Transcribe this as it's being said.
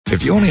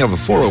If you only have a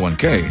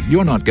 401k,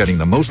 you're not getting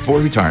the most for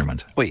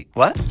retirement. Wait,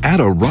 what? Add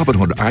a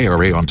Robinhood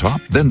IRA on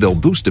top, then they'll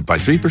boost it by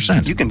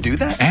 3%. You can do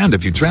that? And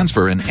if you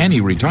transfer in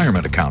any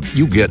retirement account,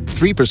 you get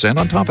 3%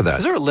 on top of that.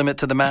 Is there a limit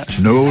to the match?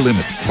 No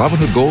limit.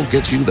 Robinhood Gold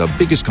gets you the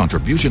biggest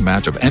contribution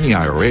match of any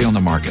IRA on the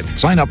market.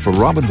 Sign up for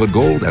Robinhood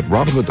Gold at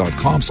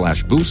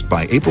Robinhood.com/boost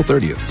by April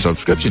 30th.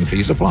 Subscription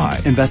fees apply.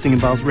 Investing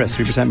involves risk.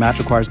 3% match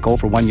requires gold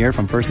for 1 year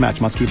from first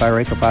match. Must keep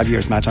IRA for 5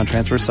 years. Match on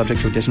transfers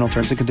subject to additional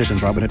terms and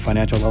conditions. Robinhood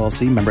Financial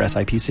LLC, member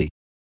SIPC.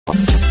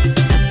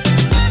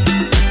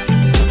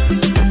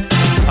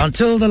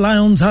 Until the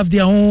lions have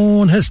their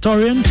own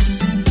historians,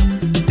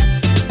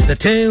 the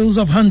tales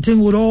of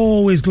hunting would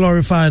always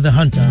glorify the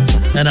hunter.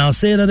 And I'll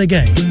say that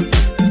again.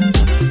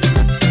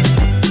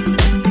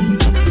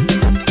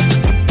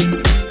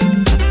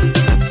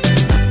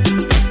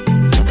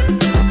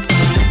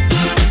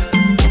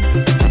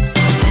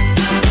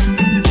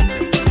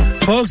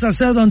 Folks, I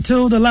said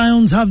until the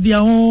lions have their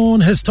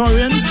own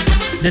historians,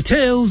 the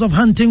tales of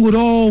hunting would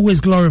always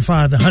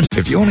glorify the hunter.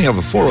 If you only have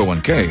a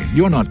 401k,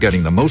 you're not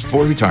getting the most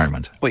for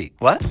retirement. Wait,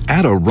 what?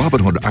 Add a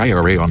Robinhood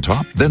IRA on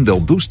top, then they'll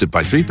boost it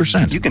by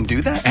 3%. You can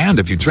do that? And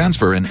if you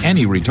transfer in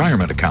any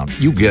retirement account,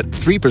 you get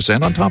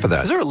 3% on top of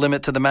that. Is there a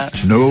limit to the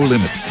match? No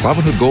limit.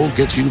 Robinhood Gold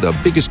gets you the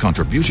biggest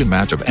contribution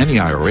match of any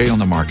IRA on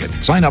the market.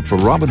 Sign up for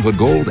Robinhood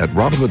Gold at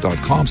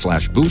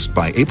Robinhood.com/boost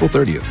by April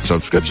 30th.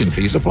 Subscription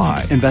fees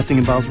apply. Investing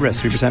involves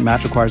risk. 3%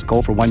 match requires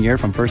gold for 1 year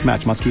from first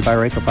match. Must keep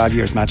IRA for 5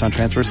 years. Match on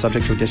transfers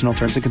subject to additional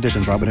terms and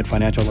conditions. Robinhood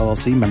Financial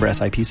LLC, member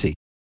SIPC.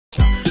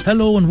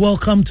 Hello and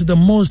welcome to the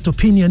most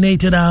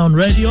opinionated hour on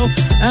radio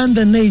and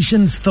the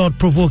nation's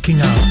thought-provoking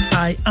hour.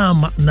 I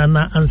am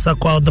Nana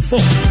Ansakwa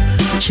IV,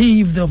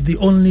 chief of the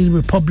only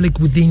republic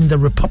within the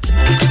republic,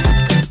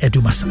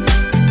 Edumasa.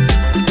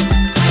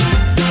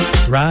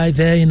 Right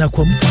there in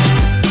Akwam.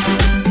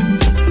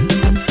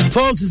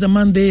 Folks, it's a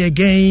Monday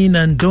again,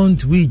 and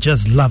don't we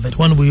just love it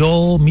when we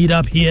all meet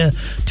up here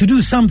to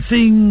do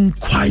something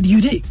quite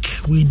unique.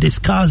 We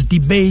discuss,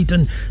 debate,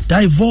 and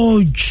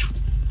divulge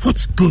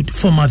what's good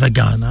for Mother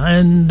Ghana.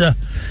 And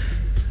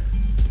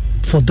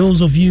for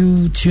those of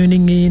you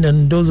tuning in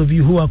and those of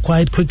you who are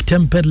quite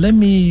quick-tempered, let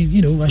me,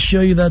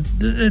 assure you that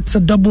it's a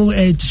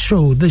double-edged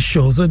show, this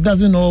show. So it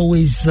doesn't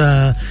always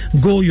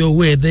go your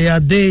way. There are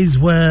days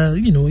where,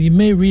 it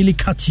may really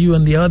cut you,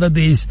 and the other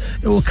days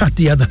it will cut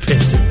the other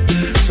person.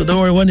 So don't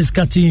worry, when it's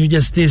cutting you,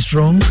 just stay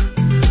strong.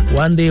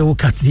 One day it will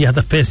cut the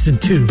other person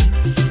too.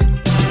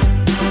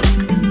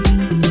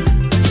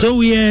 So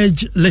we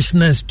urge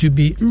listeners to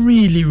be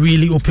really,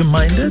 really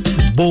open-minded,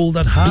 bold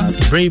at heart,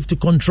 brave to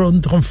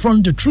confront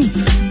the truth.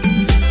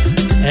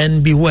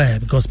 And beware,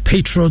 because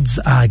patriots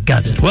are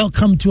gathered.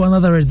 Welcome to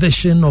another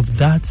edition of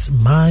That's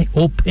My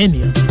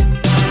Opinion.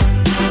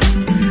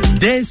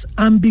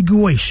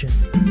 Disambiguation.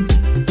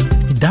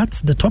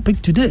 That's the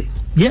topic today.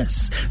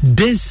 Yes,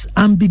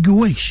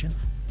 disambiguation.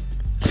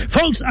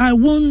 Folks, I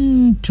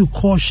want to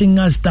caution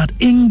us that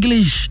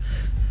English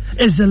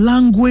is a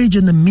language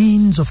and a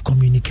means of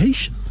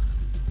communication,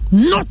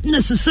 not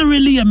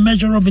necessarily a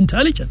measure of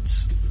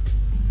intelligence.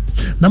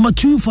 Number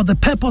two, for the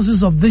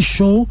purposes of this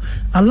show,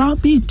 allow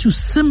me to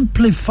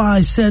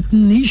simplify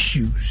certain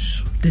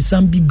issues,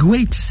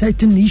 disambiguate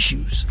certain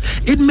issues.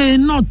 It may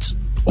not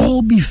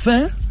all be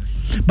fair,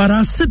 but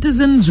as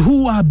citizens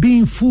who are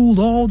being fooled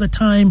all the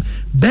time,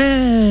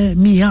 bear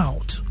me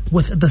out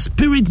with the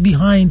spirit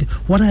behind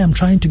what I am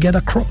trying to get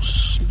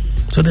across.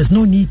 So there's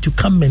no need to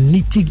come and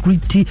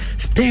nitty-gritty.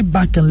 Stay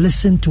back and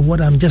listen to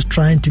what I'm just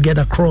trying to get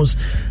across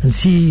and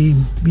see,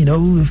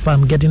 if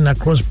I'm getting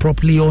across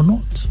properly or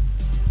not.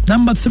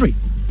 Number three,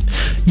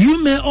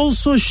 you may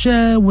also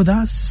share with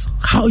us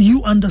how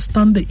you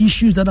understand the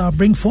issues that I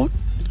bring forth,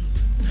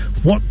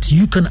 what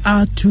you can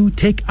add to,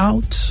 take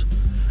out,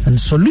 and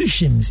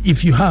solutions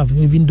if you have,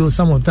 even though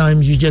some of the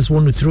times you just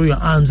want to throw your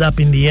arms up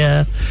in the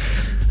air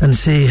and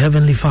say,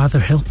 Heavenly Father,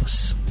 help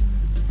us.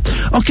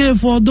 Okay,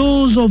 for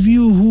those of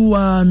you who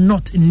are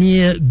not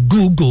near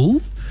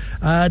Google,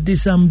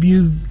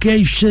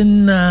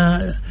 disambiguation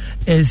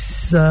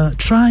is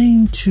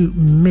trying to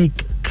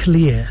make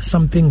clear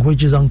something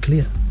which is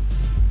unclear.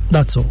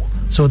 That's all.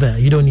 So there,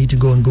 you don't need to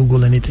go and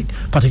Google anything,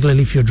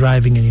 particularly if you're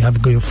driving and you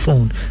have got your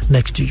phone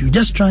next to you.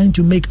 Just trying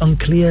to make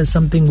unclear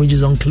something which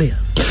is unclear.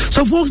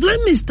 So folks,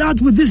 let me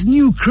start with this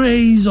new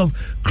craze of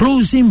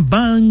closing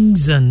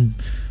banks and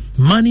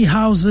money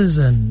houses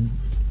and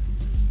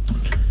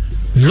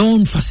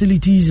loan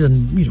facilities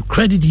and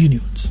credit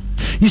unions.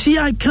 You see,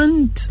 I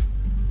can't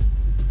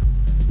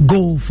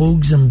go,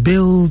 folks, and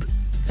build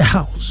a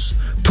house,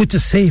 put a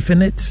safe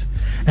in it,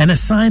 and a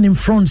sign in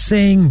front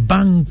saying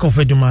Bank of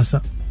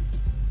Edumasa,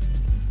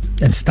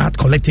 and start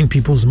collecting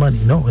people's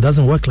money. No, it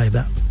doesn't work like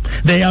that.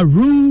 There are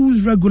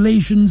rules,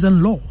 regulations,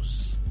 and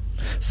laws,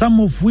 some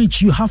of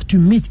which you have to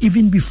meet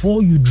even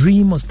before you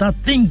dream or start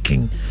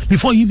thinking,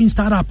 before you even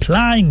start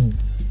applying.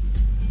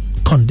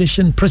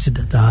 Condition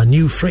precedent, our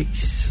new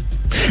phrase.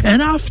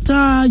 And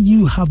after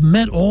you have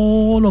met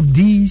all of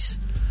these,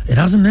 it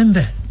doesn't end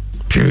there.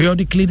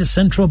 Periodically, the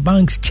central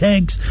bank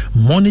checks,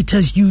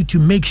 monitors you to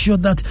make sure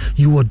that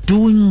you are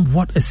doing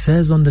what it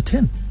says on the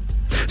tin.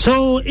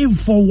 So if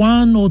for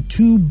one or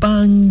two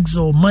banks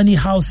or money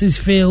houses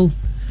fail,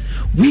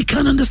 we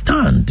can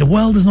understand the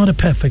world is not a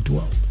perfect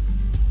world.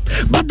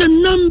 But the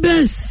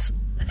numbers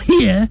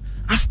here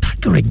are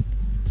staggering.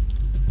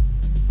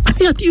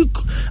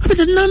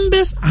 The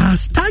numbers are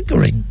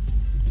staggering.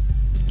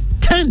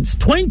 10s,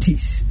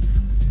 20s,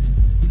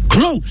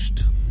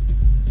 closed.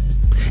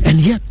 And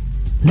yet,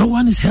 no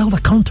one is held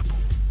accountable.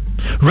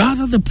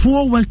 Rather, the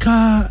poor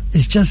worker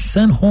is just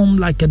sent home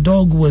like a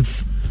dog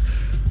with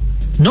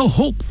no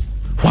hope,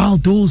 while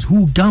those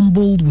who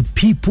gambled with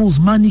people's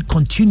money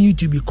continue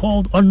to be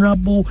called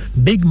honorable,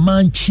 big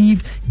man,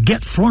 chief,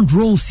 get front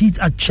row seats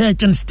at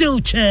church, and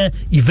still chair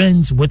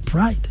events with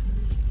pride.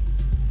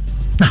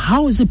 Now,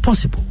 how is it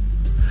possible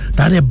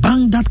that a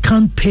bank that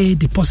can't pay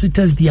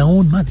depositors their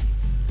own money,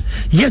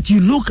 yet you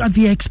look at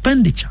the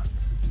expenditure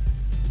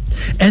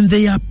and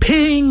they are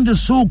paying the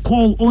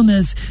so-called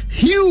owners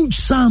huge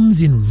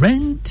sums in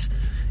rent,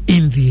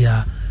 in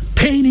their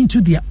paying into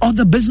their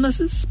other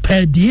businesses,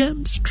 per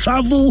diems,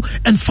 travel,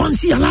 and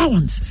fancy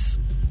allowances.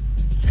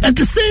 And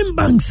the same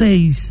bank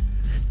says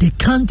they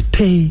can't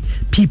pay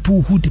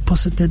people who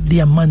deposited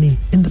their money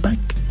in the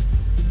bank.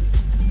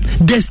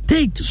 The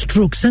state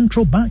stroke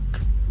central bank,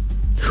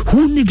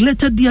 who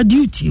neglected their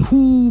duty,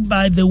 who,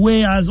 by the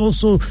way, has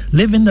also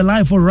living the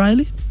life of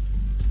Riley,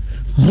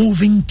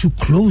 moving to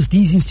close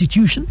these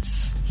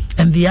institutions.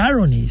 And the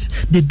irony is,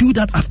 they do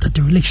that after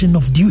dereliction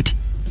of duty.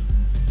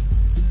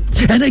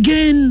 And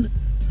again,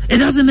 it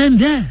doesn't end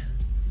there.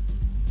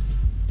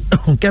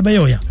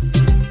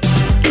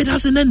 It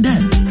doesn't end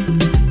there.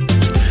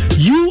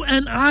 You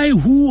and I,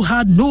 who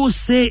had no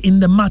say in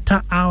the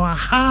matter, our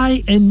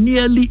high and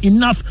nearly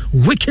enough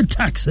wicked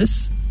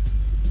taxes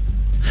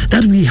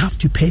that we have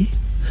to pay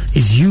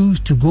is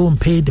used to go and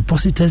pay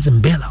depositors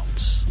and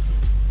bailouts.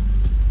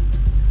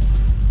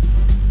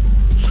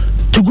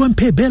 To go and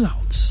pay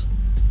bailouts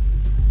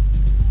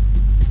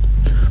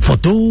for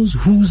those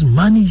whose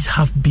monies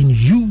have been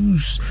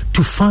used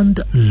to fund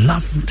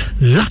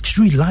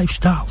luxury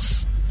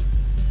lifestyles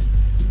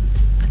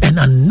and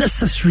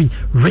unnecessary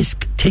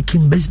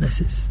risk-taking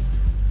businesses.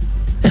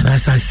 And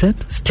as I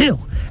said, still,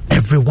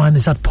 everyone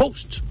is at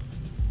post.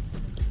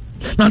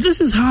 Now,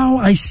 this is how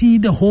I see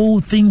the whole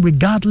thing,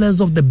 regardless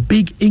of the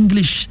big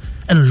English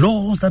and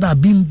laws that are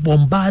being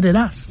bombarded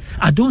us.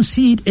 I don't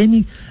see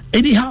it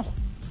anyhow.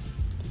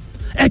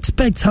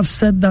 Experts have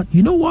said that,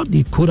 you know what,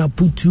 they could have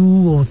put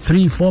 2 or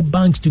 3, 4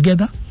 banks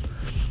together,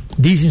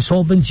 these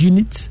insolvent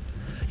units,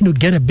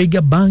 get a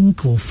bigger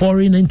bank or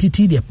foreign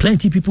entity. There are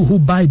plenty of people who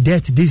buy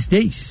debt these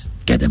days.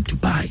 Get them to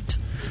buy it.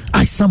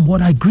 I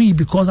somewhat agree,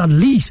 because at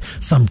least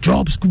some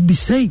jobs could be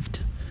saved.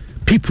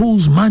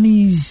 People's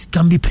monies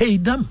can be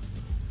paid them.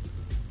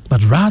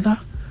 But rather,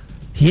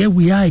 here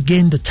we are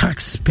again, the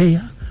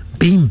taxpayer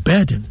being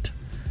burdened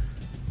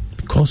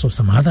because of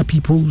some other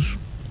people's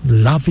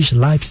lavish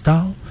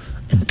lifestyle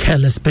and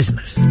careless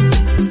business.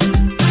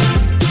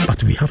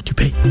 But we have to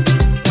pay.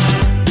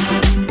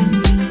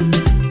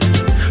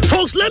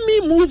 Folks, let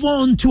me move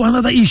on to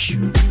another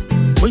issue,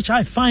 which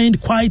I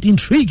find quite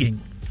intriguing.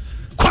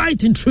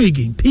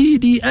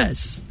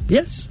 PDS.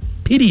 Yes,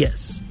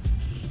 PDS.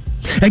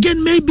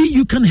 Again, maybe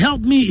you can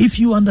help me if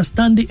you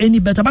understand it any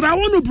better. But I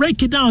want to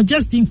break it down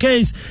just in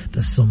case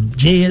there's some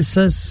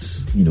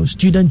JSS,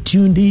 student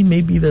tuned in.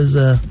 Maybe there's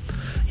a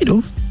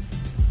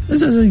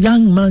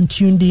young man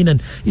tuned in,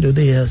 and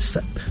there's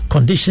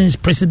conditions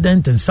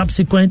precedent and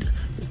subsequent.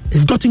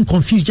 It's gotten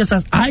confused, just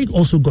as I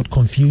also got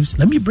confused.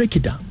 Let me break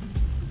it down,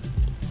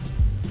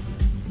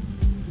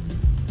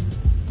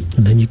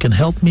 and then you can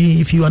help me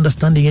if you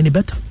understanding any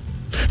better.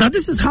 Now,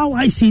 this is how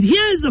I see it.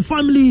 Here is a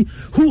family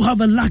who have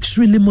a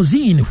luxury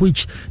limousine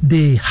which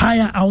they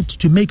hire out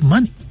to make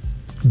money.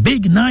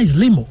 Big, nice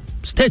limo,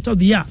 state of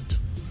the art.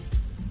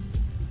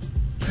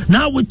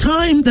 Now, with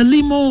time, the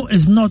limo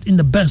is not in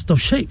the best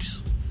of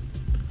shapes.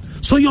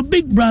 So your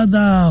big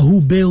brother, who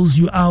bails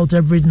you out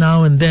every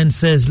now and then,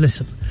 says,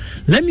 listen,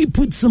 let me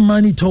put some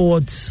money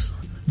towards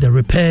the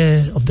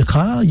repair of the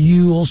car.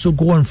 You also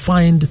go and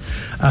find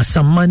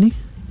some money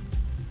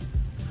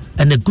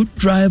and a good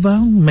driver,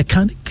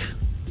 mechanic,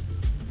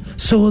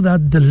 so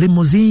that the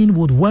limousine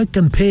would work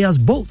and pay us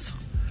both.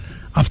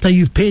 After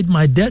you've paid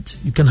my debt,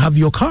 you can have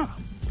your car.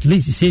 At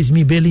least it saves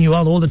me bailing you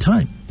out all the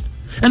time.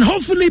 And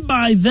hopefully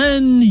by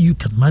then you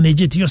can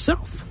manage it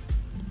yourself.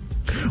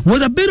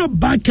 With a bit of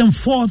back and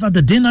forth at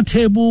the dinner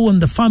table,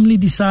 and the family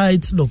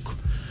decides, look,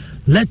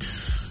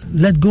 let's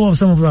let go of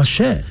some of our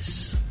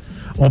shares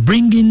or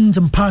bring in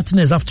some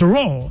partners. After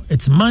all,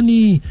 it's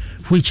money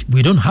which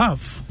we don't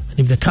have.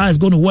 And if the car is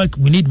going to work,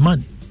 we need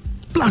money.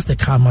 Plus the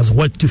car must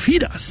work to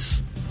feed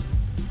us.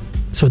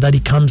 So that he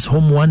comes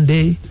home one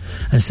day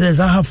and says,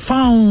 I have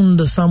found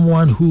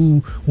someone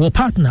who will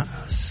partner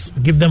us.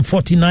 We'll give them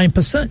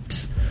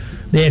 49%.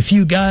 There are a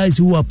few guys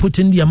who are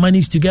putting their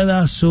monies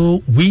together,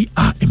 so we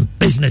are in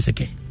business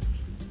again.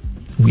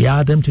 We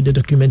add them to the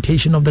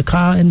documentation of the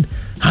car and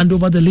hand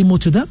over the limo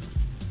to them.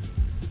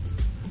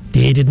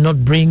 They did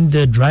not bring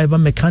the driver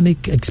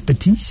mechanic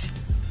expertise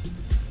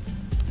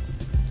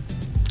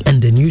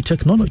and the new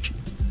technology.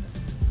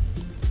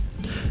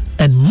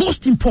 And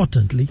most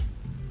importantly,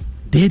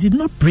 they did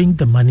not bring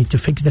the money to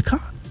fix the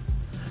car.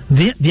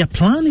 Their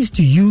plan is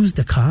to use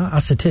the car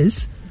as it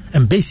is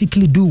and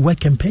basically do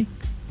work and pay.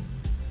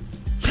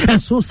 And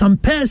so some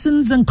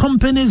persons and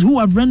companies who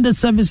have rendered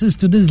services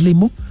to this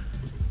limo,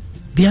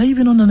 they are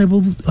even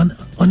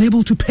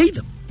unable to pay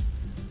them.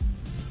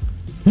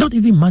 Not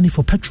even money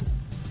for petrol.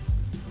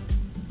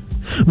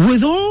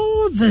 With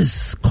all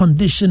this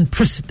condition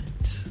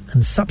precedent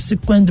and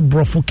subsequent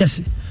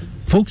brofokesi,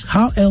 folks,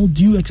 how else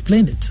do you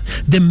explain it?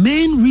 The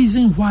main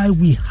reason why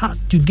we had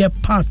to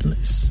get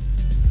partners,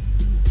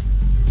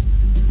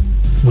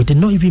 we did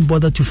not even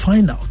bother to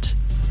find out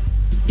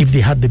if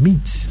they had the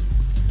means.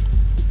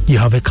 You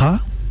have a car,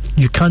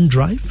 you can't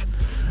drive,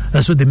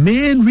 and so the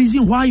main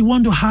reason why you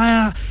want to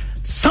hire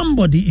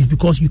somebody is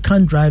because you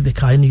can't drive the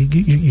car, and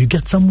you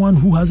get someone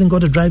who hasn't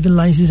got a driving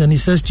license, and he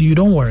says to you,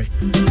 don't worry,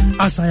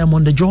 as I am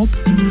on the job,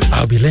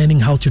 I'll be learning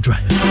how to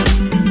drive.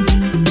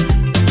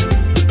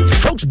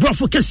 Folks,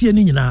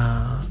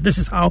 this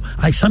is how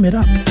I sum it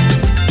up.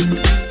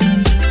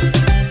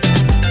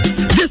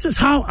 This is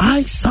how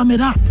I sum it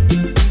up.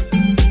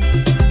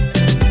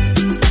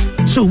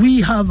 So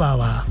we have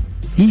our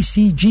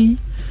ECG,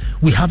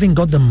 we haven't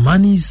got the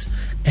monies,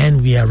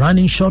 and we are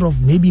running short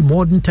of maybe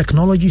modern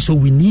technology, so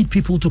we need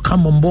people to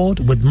come on board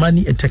with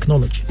money and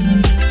technology.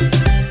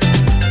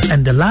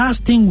 And the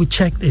last thing we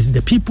checked is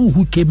the people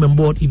who came on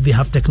board, if they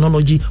have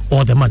technology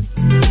or the money.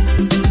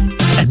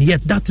 And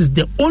yet that is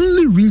the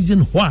only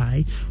reason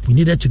why we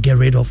needed to get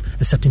rid of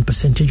a certain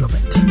percentage of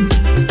it.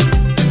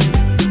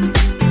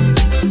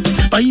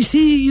 But you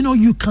see,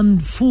 you can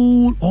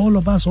fool all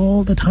of us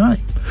all the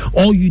time.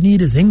 All you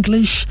need is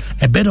English,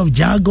 a bit of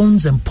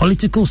jargons and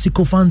political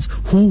sycophants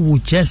who will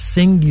just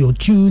sing your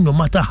tune no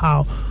matter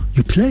how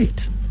you play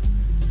it.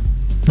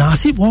 Now,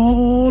 as if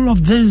all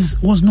of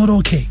this was not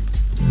okay.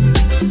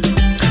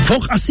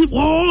 Folks, as if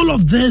all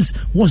of this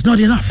was not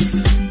enough.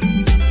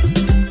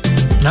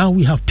 Now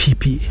we have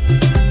PPA.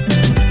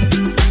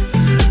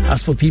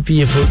 As for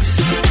PPA, folks,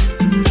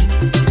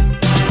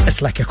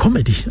 it's like a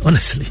comedy,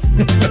 honestly.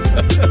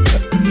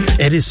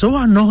 It is so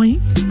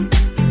annoying,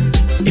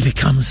 it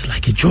becomes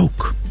like a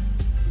joke.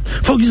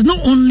 Folks, it's not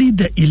only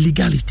the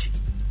illegality,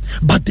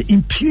 but the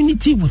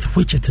impunity with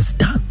which it is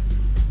done.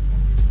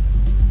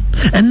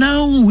 And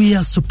now we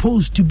are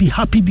supposed to be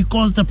happy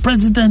because the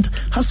president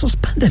has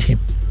suspended him.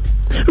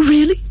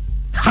 Really?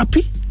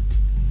 Happy?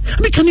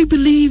 I mean, can you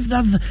believe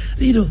that,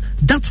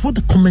 that's what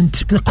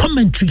the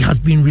commentary has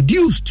been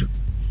reduced to?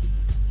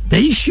 The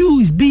issue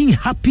is being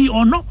happy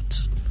or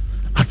not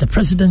at the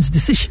president's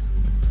decision.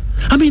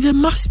 I mean, there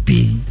must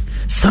be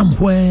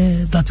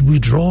somewhere that we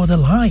draw the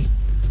line.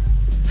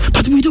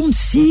 But we don't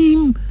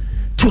seem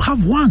to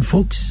have one,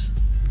 folks.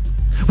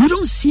 We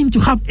don't seem to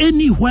have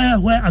anywhere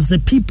where, as a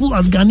people,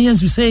 as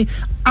Ghanaians, we say,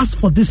 as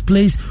for this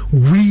place,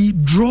 we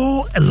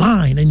draw a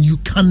line and you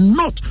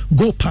cannot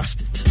go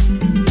past it.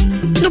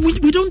 No,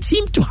 we don't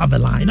seem to have a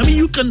line. I mean,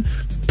 you can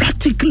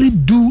practically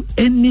do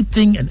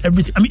anything and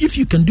everything. I mean, if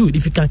you can do it,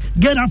 if you can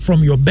get up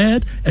from your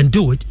bed and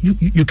do it,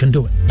 you can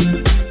do it.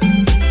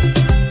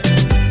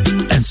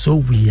 And so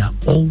we are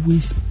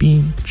always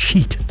being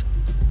cheated.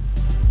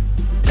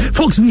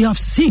 Folks, we have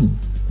seen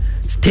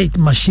state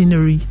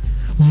machinery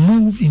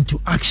move into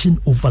action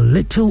over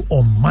little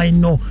or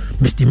minor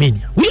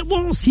misdemeanor. We have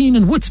all seen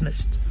and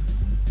witnessed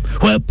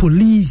where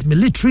police,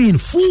 military in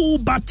full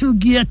battle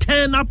gear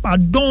turn up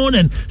at dawn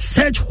and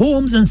search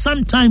homes and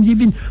sometimes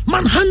even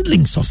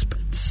manhandling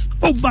suspects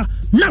over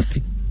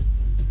nothing.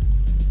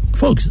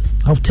 Folks,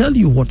 I'll tell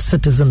you what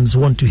citizens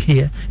want to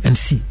hear and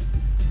see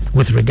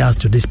with regards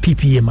to this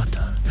PPA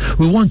matter.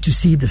 We want to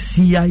see the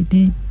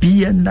CID,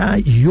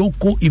 BNI,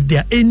 Yoko, if there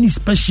are any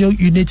special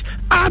units,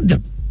 add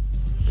them.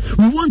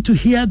 We want to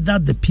hear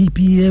that the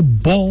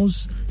PPA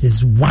boss,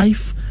 his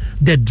wife,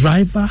 the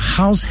driver,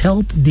 house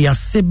help, their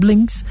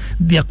siblings,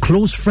 their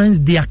close friends,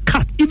 their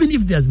cat, even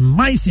if there's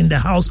mice in the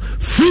house,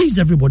 freeze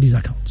everybody's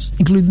accounts,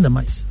 including the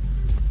mice.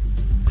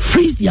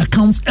 Freeze the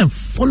accounts and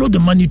follow the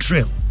money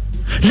trail.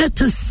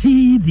 Let us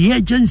see the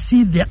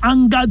urgency, the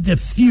anger, the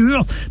fury,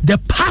 the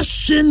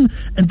passion,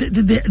 and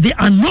the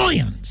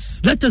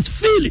annoyance. Let us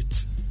feel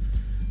it.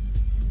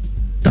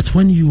 That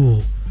when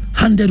you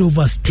handed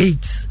over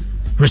states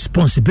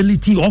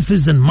responsibility,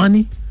 office and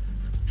money,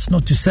 it's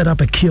not to set up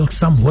a kiosk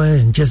somewhere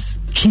and just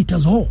cheat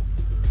us all.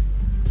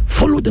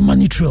 Follow the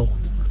money trail.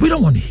 We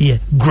don't want to hear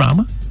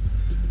grammar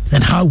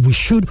and how we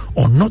should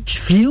or not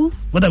feel,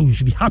 whether we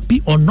should be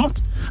happy or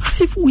not,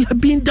 as if we are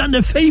being done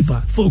a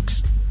favor,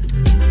 folks.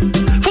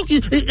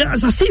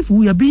 As if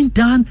we are being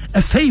done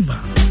a favor.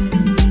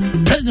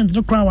 President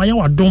no cry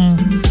why dom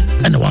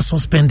and was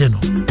suspended.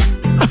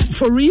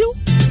 For real?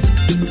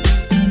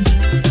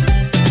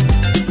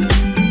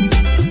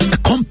 A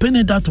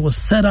company that was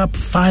set up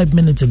 5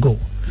 minutes ago,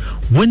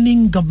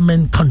 winning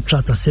government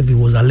contract as if it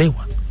was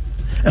Alewa,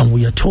 and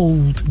we are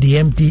told the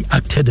MD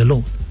acted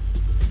alone.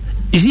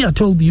 You see, I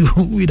told you,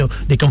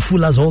 they can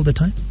fool us all the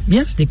time.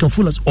 Yes, they can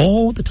fool us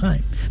all the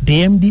time.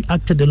 The MD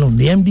acted alone.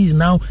 The MD is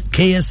now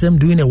KSM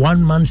doing a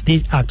one-man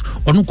stage act.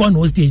 Onukwa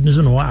no stage,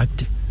 no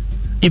acting.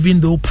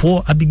 Even though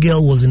poor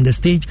Abigail was in the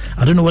stage,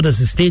 I don't know whether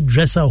it's a stage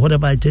dresser or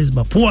whatever it is,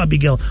 but poor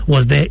Abigail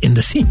was there in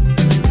the scene.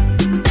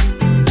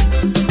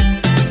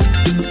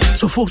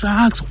 So, folks,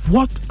 I ask,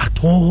 what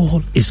at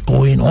all is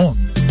going on?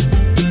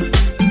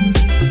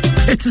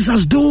 It is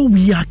as though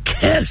we are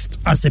cursed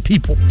as a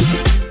people.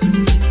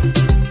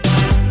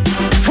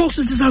 Folks,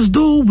 it is as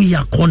though we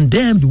are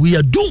condemned, we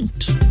are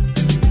doomed.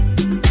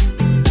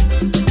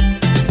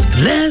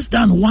 Less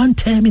than one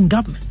term in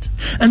government.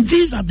 And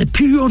these are the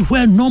period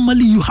where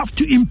normally you have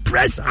to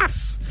impress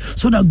us,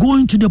 so that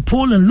going to the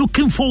poll and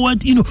looking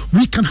forward,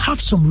 we can have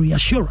some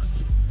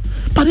reassurance.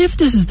 But if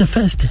this is the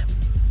first term,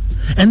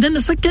 and then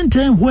the second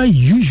term, where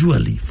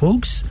usually,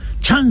 folks,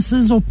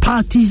 chances of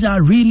parties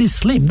are really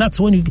slim. That's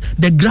when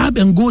the grab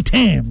and go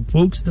term,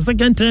 folks. The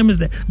second term is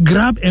the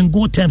grab and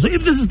go term. So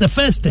if this is the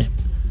first term,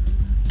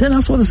 then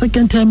that's what the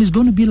second term is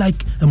going to be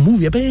like a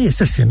movie.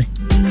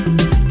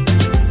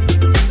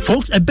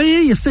 Folks,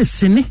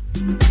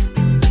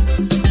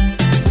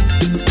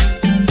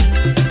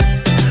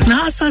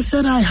 now, as I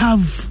said, I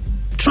have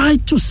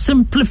tried to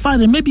simplify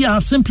it. Maybe I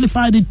have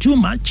simplified it too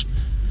much,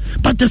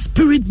 but the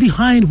spirit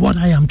behind what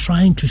I am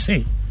trying to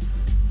say,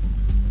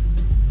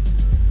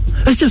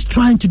 it's just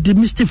trying to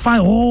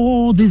demystify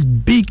all this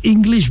big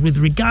English with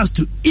regards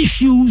to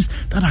issues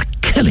that are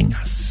killing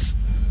us.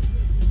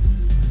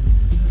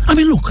 I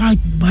mean, look, I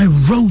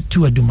rode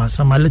to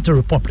Adumasa, my little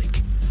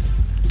republic.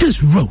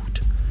 This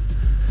road,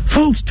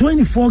 folks,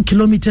 24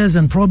 kilometers,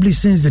 and probably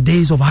since the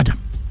days of Adam.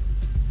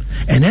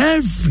 And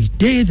every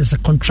day there's a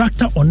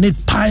contractor on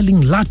it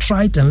piling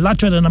laterite,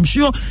 and I'm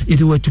sure if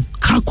they were to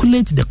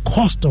calculate the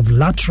cost of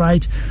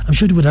laterite, I'm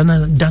sure they would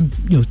have done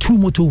 2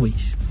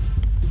 motorways.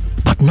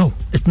 But no,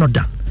 it's not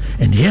done.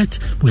 And yet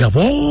we have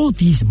all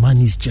these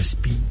monies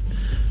just being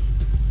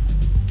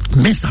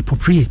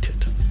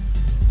misappropriated.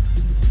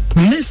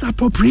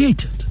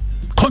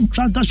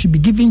 Contract that should be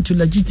given to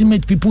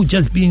legitimate people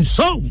just being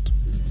sold.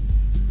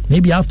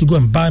 Maybe I have to go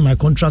and buy my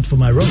contract for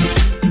my road.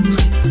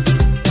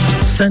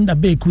 Send a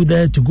Beku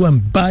there to go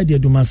and buy the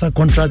Adumasa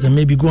contract, and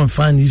maybe go and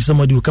find if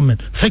somebody will come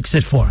and fix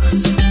it for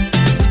us.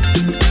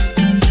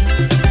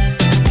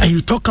 And you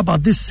talk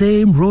about this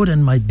same road,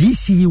 and my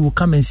DCE will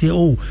come and say,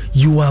 oh,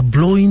 you are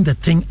blowing the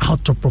thing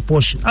out of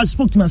proportion. I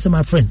spoke to him and said,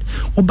 my friend,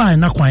 when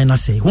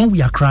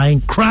we are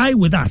crying, cry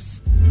with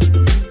us.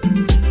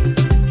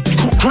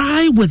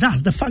 Cry with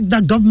us. The fact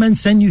that government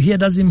send you here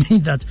doesn't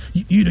mean that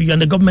you're in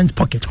the government's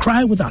pocket.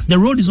 Cry with us. The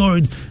road is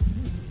already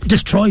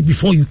destroyed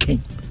before you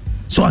came.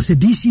 So as a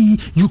DCE,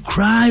 you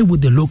cry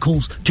with the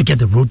locals to get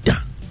the road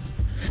done.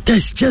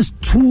 There's just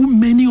too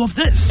many of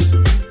this.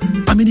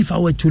 I mean, if I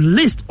were to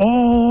list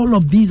all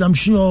of these, I'm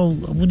sure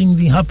I wouldn't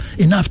even have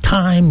enough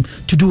time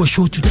to do a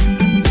show today.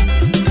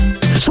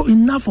 So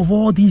enough of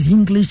all these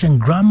English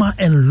and grammar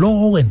and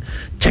law and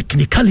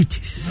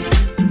technicalities.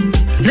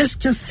 Let's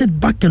just sit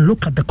back and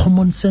look at the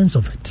common sense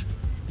of it.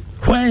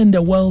 Where in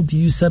the world do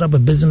you set up a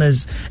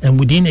business and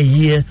within a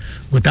year,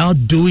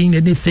 without doing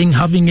anything,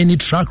 having any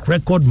track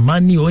record,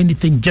 money or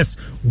anything, just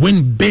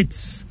win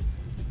bits?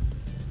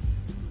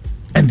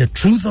 And the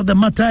truth of the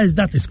matter is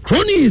that it's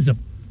cronyism.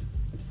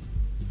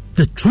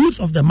 The truth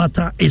of the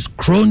matter is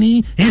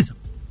cronyism.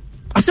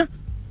 I said,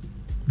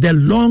 the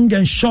long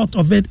and short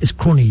of it is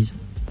cronyism.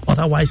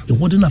 Otherwise, it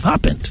wouldn't have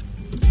happened.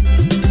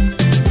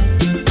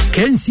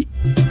 Kensi.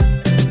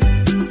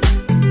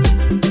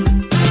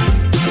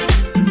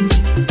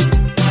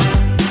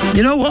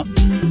 You know what?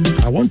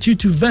 I want you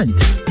to vent.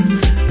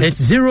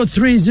 It's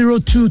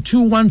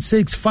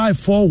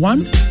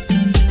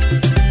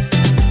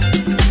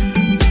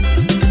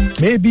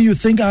 0302216541. Maybe you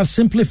think I've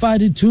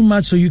simplified it too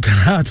much, so you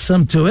can add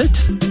some to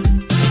it.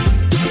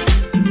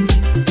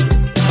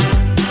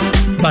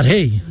 But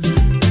hey,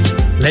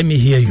 let me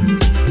hear you.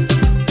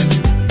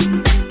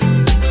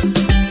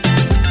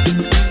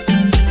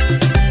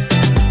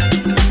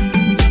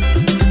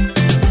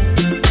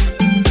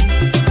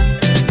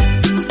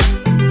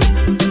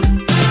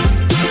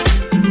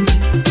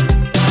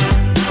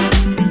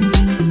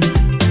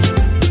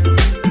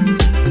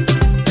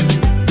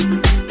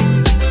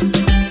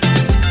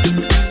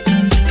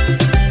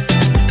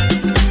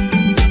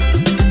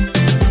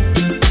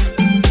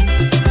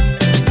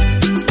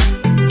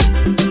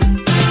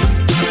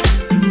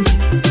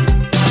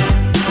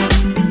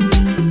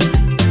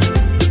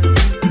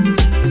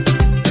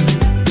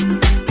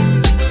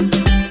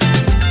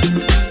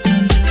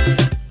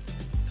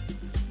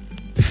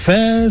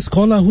 First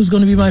caller, who's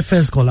going to be my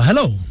first caller?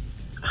 Hello.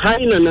 Hi,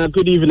 Nana.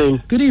 Good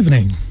evening. Good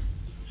evening.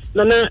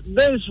 Nana,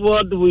 this is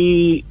what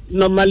we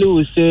normally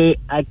will say,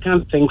 I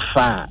can't think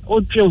far.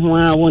 But you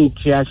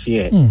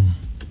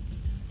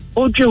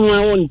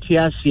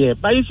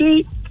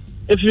see,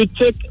 if you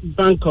take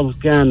Bank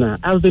of Ghana,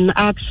 I've been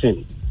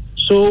asking,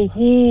 so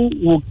who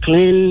will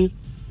clean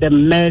the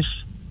mess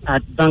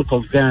at Bank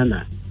of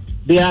Ghana?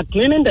 They are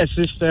cleaning the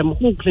system.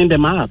 Who clean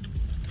them up?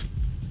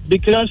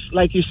 because,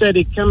 like you said,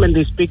 they come and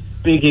they speak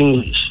big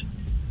English,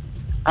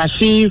 as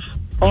if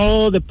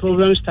all the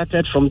problems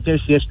started from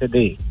just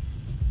yesterday.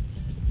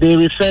 They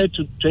refer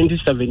to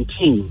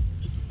 2017.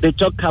 They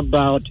talk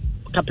about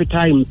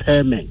capital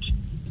impairment.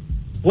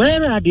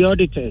 Where are the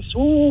auditors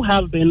who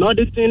have been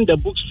auditing the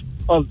books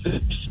of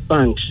these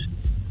banks?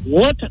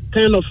 What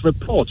kind of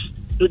reports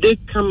do they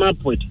come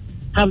up with?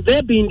 Have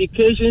there been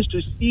indications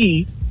to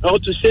see or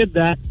to say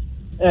that,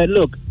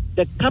 look,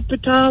 the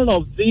capital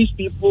of these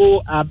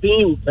people are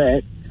being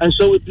impaired, and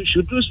so we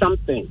should do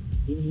something?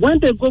 When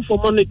they go for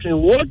monitoring,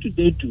 what do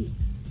they do?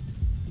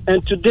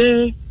 And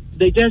today,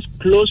 they just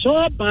close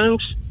all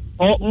banks,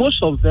 or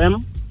most of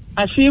them,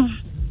 as if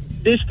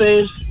these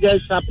things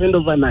just happened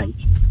overnight.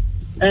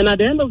 And at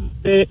the end of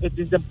the day, it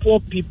is the poor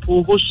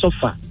people who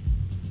suffer.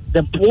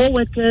 The poor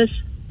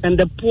workers and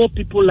the poor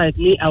people like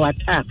me, our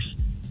tax.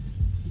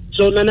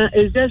 So, Nana,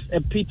 it's just a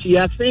pity.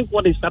 I think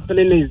what is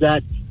happening is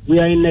that we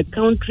are in a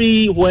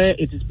country where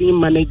it is being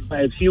managed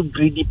by a few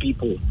greedy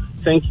people.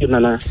 Thank you,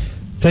 Nana.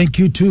 Thank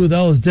you, too.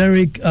 That was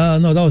Derek.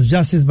 No, that was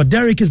Justice. But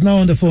Derek is now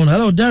on the phone.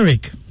 Hello,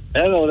 Derek.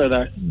 Hello,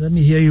 Nana. Let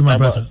me hear you, my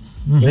brother.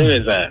 Mm-hmm. Where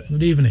is that?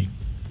 Good evening.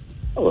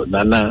 Oh,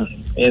 Nana.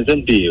 It's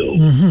MPO.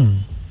 Mm-hmm.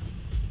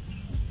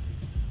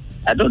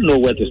 I don't know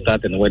where to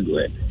start and where to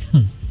end.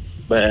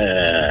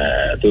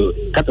 But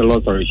to cut a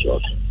long story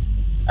short,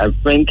 I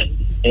think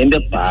in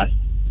the past,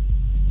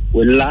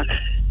 we lack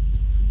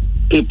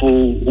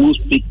people who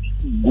speak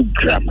good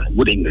grammar,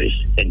 good English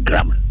and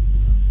grammar.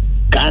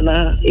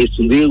 Ghana is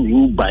today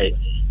ruled by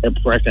a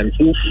president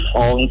who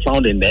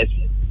found in this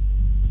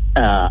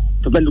I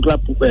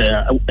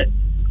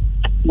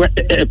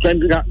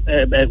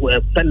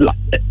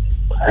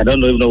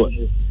don't even know.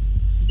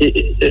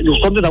 It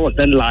was something that was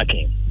then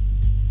lacking.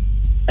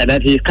 And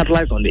then he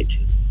capitalized on it.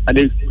 And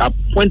he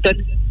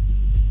appointed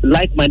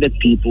like-minded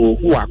people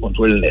who are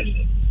controlling this.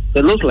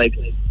 It looks like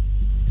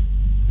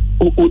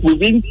we've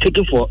been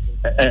taken for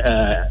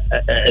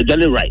a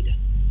jolly ride.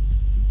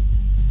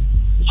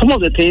 Some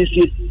of the things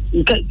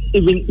you can't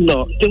even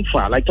think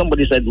far. Like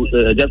somebody said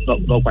just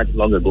not quite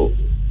long ago.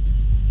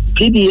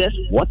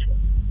 PDS, what?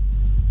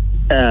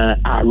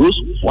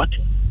 Rules, what?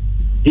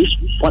 This,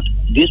 what?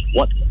 This,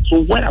 what?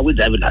 So where are we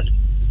driving at?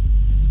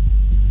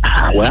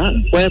 Well,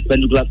 where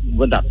Pendulum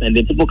went up and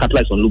then people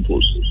capitalize on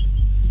loopholes.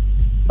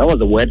 That was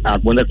the word I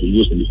wanted to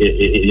use in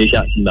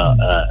initial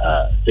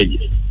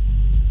stages.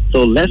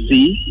 So let's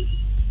see.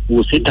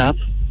 We'll sit up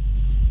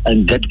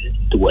and get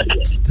to work.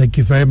 Thank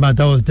you very much.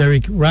 That was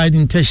Derek. Right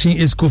in Teshin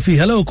is Kofi.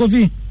 Hello,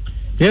 Kofi.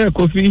 Yeah,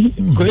 Kofi.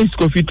 It's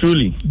Kofi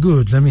truly.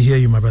 Good. Let me hear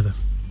you, my brother.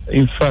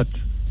 In fact,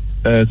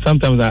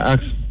 sometimes I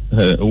ask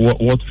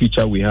what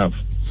future we have.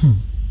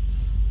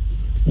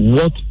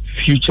 What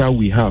future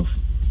we have?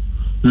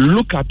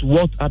 Look at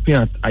what happened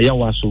at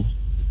Ayawaso.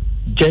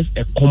 Just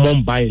a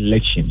common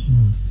by-election.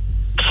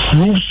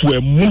 Troops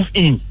were moved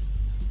in.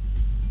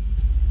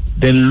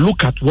 Then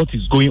look at what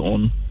is going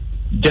on.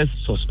 Just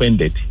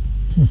suspended.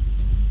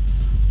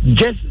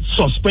 Just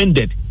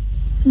suspended.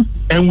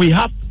 And we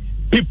have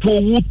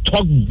people who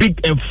talk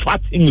big and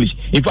fat English.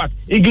 In fact,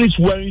 English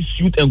wearing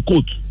suit and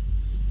coat.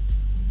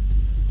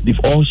 They've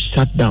all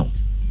shut down.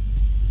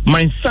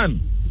 My son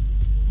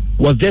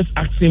was just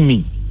asking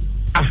me,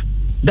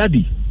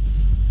 Daddy,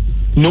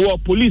 no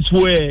police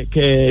who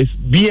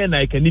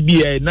BNI can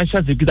be a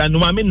national security, no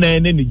mammy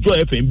ni Joe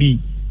FMB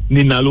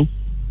ni Nalo.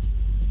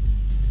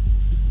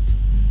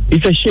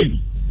 It's a shame.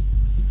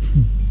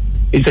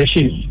 It's a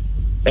shame.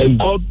 And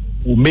God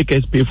will make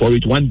us pay for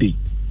it one day.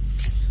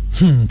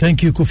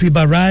 Thank you, Kofi.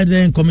 But right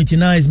then, committee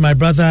now is my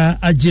brother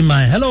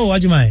Ajimai. Hello,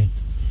 Ajimai.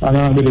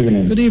 Hello, good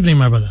evening. Good evening,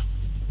 my brother.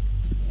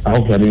 I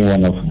hope you're doing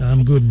wonderful.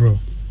 I'm good, bro.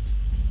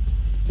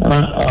 I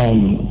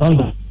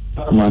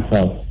ask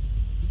myself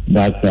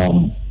that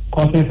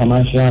causing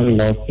financial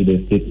loss to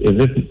the state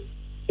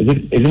is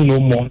it no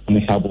more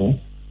punishable?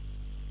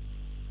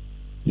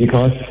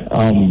 Because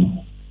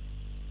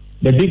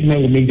the big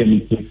men will make the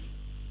mistakes.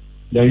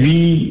 Then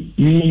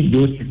we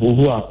those people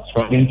who are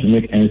struggling to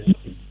make ends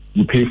meet,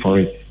 will pay for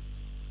it.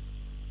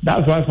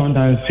 That's why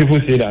sometimes people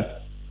say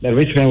that the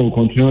rich men will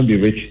continue to be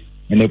rich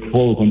and the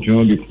poor will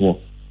continue to be poor.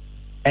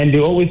 And they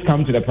always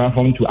come to the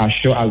platform to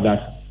assure us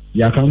that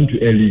they are coming to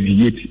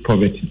alleviate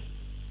poverty.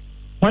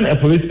 When a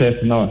police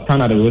personnel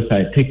stand at the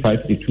roadside, take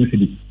 5 to 2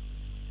 cities,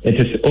 it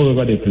is all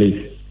over the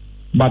place.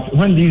 But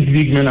when these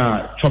big men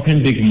are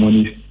chopping big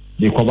monies,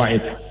 they cover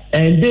it.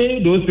 And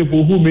those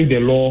people who make the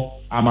law,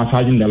 are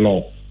massaging the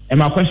law. And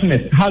my question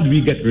is, how do we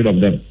get rid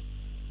of them?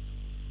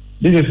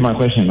 This is my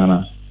question,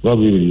 Nana. God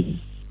be with you.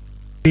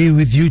 Be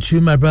with you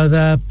too, my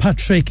brother.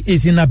 Patrick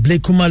is in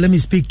Ablekuma. Let me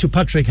speak to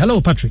Patrick.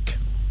 Hello, Patrick.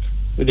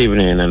 Good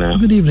evening, Nana.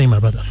 Good evening, my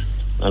brother.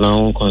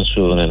 Nana,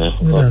 console, Nana.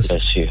 God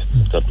bless you.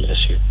 God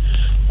bless you.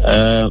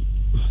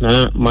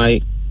 Nana, my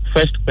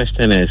first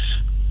question is,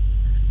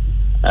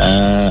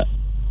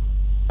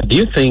 do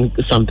you think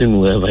something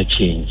will ever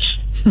change?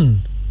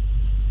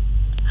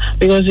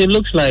 Because it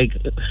looks like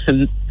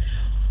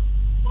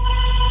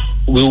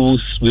we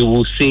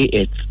will say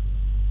it,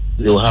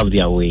 they will have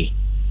their way.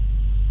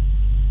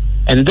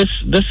 And this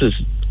is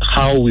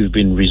how we've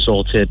been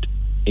resulted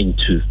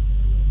into.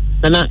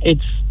 And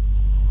it's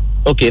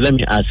okay. Let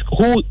me ask: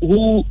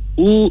 who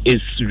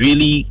is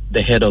really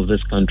the head of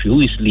this country?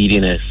 Who is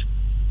leading us?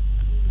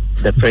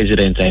 The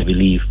president, I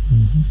believe.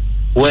 Mm-hmm.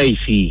 Where is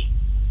he?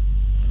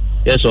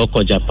 Yes,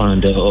 Oko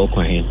Japan, the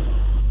Oko him.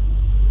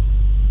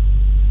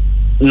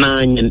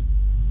 Nine.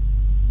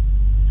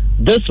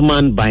 This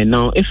man by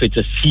now, if it's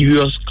a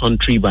serious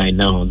country by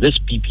now, this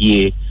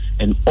PPA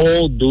and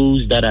all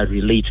those that are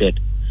related,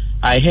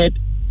 I heard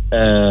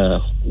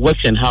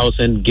Westinghouse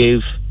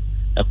gave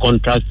a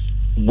contract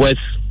worth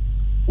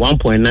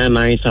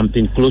 1.99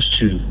 something, close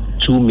to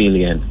 2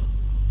 million.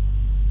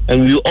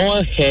 And we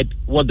all heard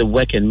what the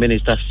working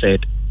minister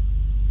said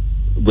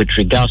with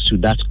regards to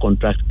that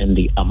contract and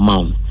the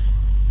amount.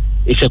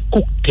 It's a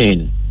cooked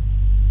thing.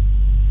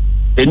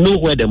 They know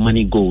where the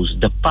money goes.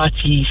 The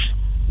parties,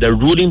 the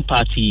ruling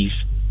parties,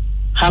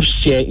 have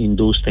share in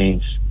those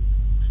things.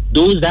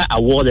 Those that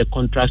award the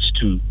contracts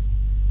to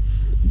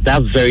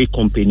that very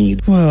company.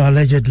 Well,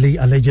 allegedly.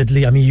 I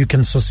mean, you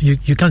can't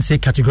say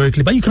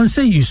categorically, but you can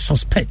say you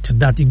suspect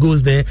that it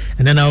goes there,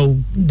 and then I'll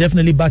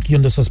definitely back you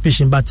on the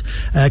suspicion. But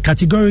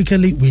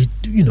categorically, we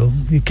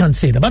can't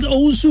say that. But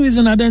Ozu is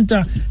an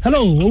Adenta.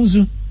 Hello,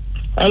 Ozu.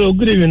 Hello,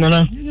 good evening,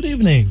 Nana. Good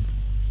evening,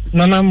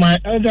 Nana. My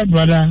elder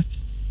brother,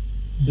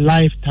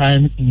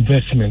 lifetime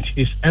investment,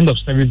 his end of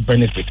service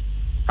benefit,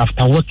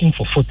 after working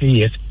for 40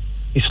 years,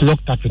 is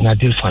locked up in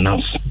Adil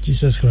Finance.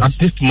 Jesus Christ.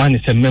 And this man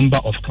is a member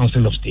of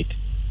Council of State.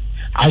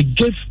 I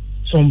gave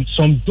some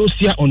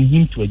dossier on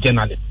him to a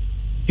journalist.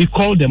 He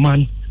called the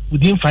man.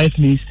 Within 5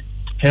 minutes,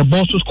 her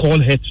bosses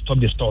called her to stop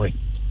the story.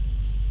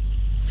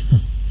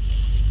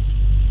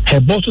 Her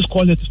bosses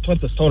called her to stop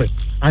the story.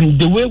 And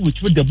the way with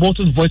which the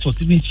boss's voice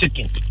was even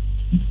shaking.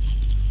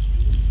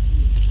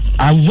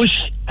 I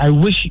wish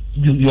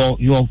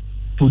your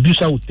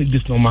producer would take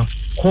this number.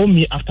 Call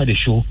me after the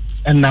show,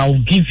 and I'll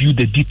give you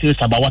the details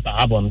about what I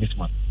have on this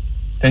man.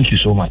 Thank you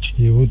so much.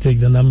 You will take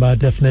the number,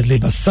 definitely.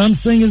 But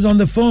Samsung is on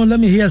the phone. Let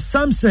me hear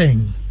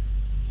Samsung.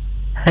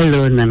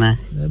 Hello, Nana.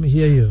 Let me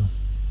hear you.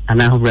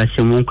 Ana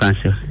Obrasimu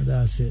Council.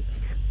 That's it.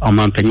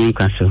 Omanpenin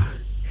Council.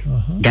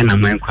 Ghana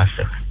Mine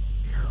Council.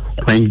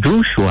 When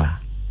Joshua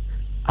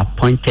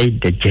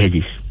appointed the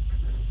judges,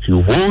 he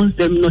warns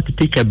them not to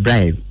take a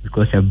bribe,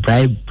 because a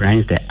bribe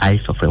blinds the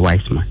eyes of a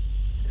wise man.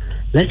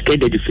 Let's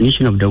get the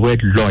definition of the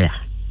word lawyer.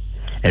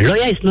 A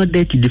lawyer is not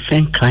there to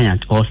defend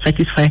client or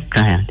satisfy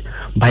client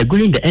by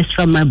going the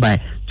extra mile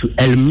to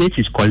eliminate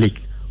his colleague.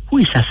 Who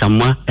is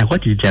Asamoah and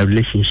what is their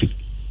relationship?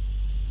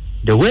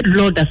 The word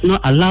law does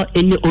not allow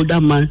any older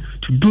man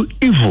to do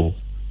evil,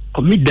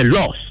 commit the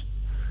laws.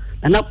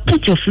 And now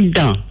put your feet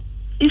down.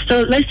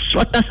 Let's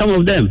slaughter some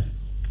of them.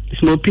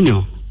 It's my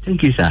opinion.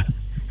 Thank you, sir.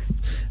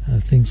 I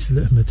think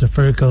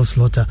metaphorical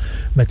slaughter.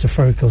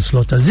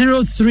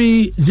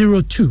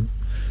 0302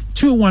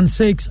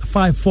 216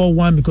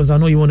 541, because I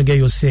know you want to get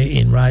your say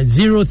in, right?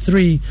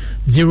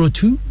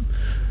 0302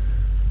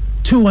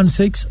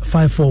 216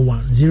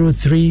 541.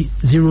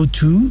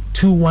 0302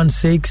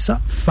 216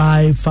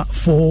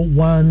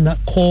 541.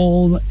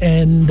 Call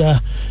and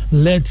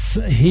let's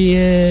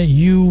hear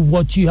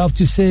what you have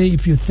to say.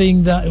 If you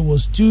think that it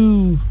was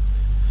too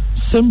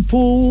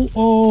simple,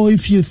 or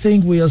if you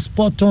think we are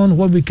spot on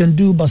what we can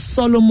do. But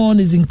Solomon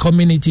is in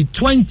community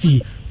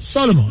 20.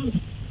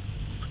 Solomon.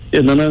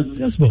 Yes, Nana.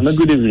 Yes, boss. Nana,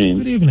 good evening.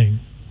 Good evening.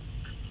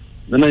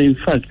 Nana, in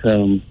fact,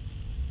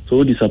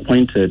 so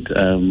disappointed.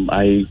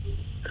 I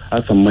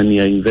had some money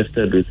I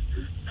invested with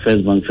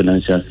First Bank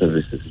Financial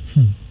Services.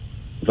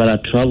 But I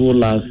traveled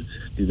last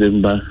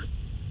December,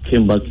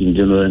 came back in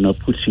January, and I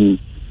put in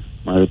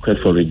my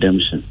request for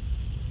redemption.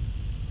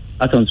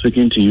 As I'm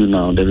speaking to you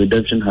now, the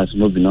redemption has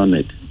not been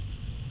honored.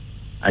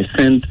 I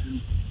sent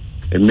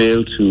a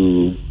mail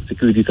to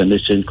Securities and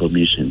Exchange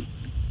Commission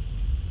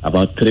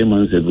about 3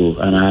 months ago,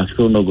 and I have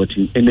still not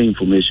gotten any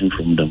information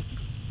from them.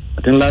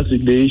 I think last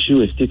week they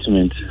issued a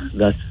statement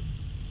that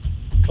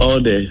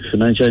all the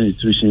financial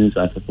institutions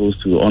are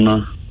supposed to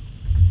honor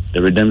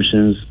the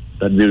redemptions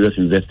that various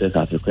investors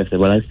have requested.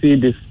 But I see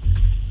this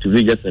to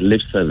be just a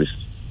lip service.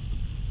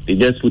 They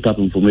just put up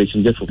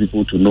information just for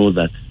people to know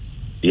that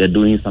they are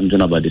doing something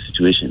about the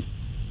situation.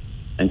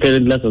 And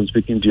currently, as I'm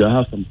speaking to you, I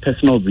have some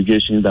personal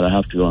obligations that I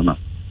have to honor.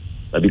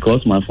 But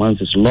because my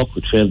funds is locked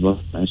with First Bank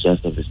Financial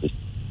Services,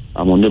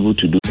 I'm unable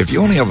to do. If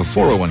you only have a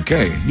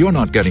 401k, you're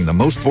not getting the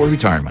most for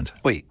retirement.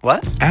 Wait,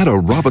 what? Add a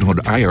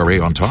Robinhood IRA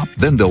on top,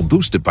 then they'll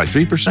boost it by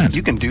 3%.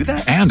 You can do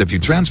that? And if you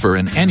transfer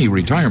in any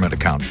retirement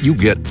account, you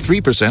get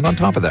 3% on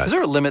top of that. Is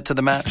there a limit to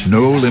the match?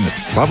 No limit.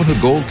 Robinhood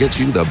Gold gets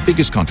you the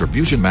biggest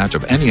contribution match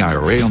of any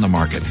IRA on the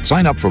market.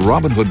 Sign up for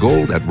Robinhood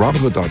Gold at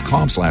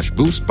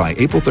Robinhood.com/boost by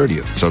April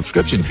 30th.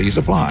 Subscription fees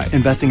apply.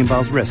 Investing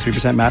involves risk.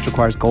 3% match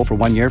requires gold for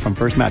 1 year from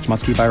first match.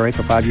 Must keep IRA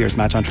for 5 years.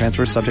 Match on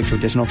transfers subject to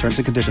additional terms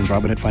and conditions.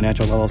 Robinhood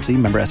Financial LLC,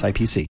 member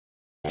SIPC.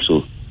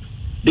 So,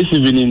 this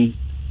evening,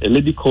 a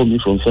lady called me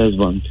from First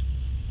Bank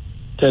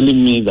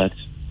telling me that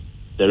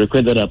the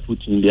request that I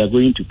put in, they are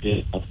going to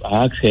pay.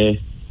 I asked her,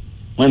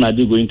 when are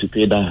they going to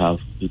pay that half?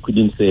 He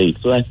couldn't say it.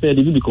 So I said,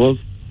 is it because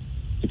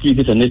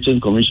Securities and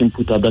Exchange Commission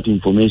put out that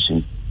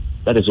information.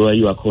 That is why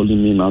you are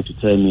calling me now to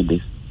tell me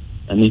this.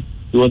 And he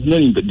was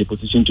not in the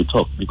position to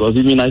talk, because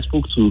even I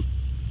spoke to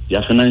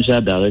their financial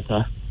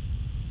director,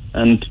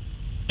 and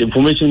the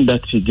information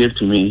that he gave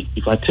to me,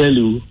 if I tell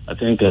you, I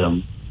think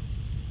to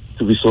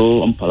be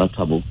so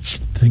unpalatable.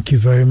 Thank you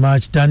very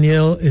much.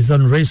 Daniel is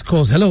on race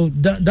course. Hello,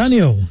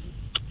 Daniel.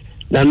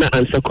 Nana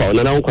answer call.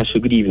 Nana,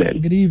 good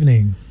evening. Good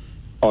evening.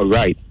 All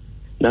right.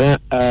 Nana,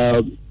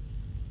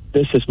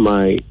 this is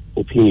my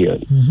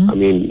opinion. I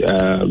mean,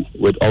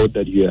 with all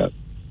that you are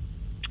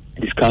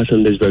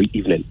discussing this very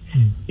evening.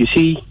 You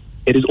see,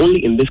 it is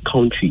only in this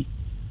country,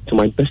 to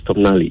my best of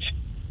knowledge,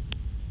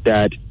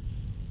 that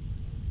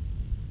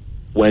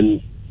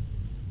when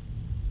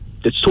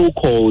the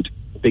so-called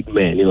big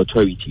men in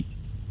authority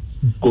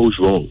goes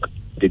wrong,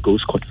 they go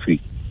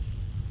scot-free.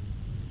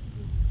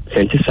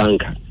 Senti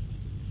Sanka,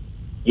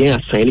 yeah,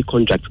 signing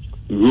contracts,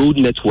 road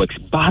networks,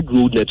 bad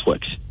road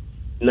networks.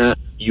 Now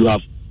you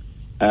have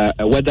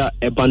whether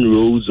urban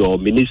roads or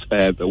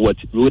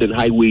road and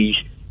highways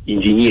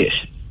engineers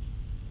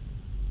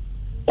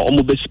or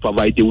mobile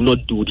supervisors, they will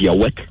not do their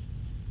work,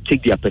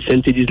 take their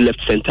percentages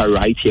left, center,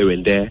 right, here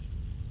and there.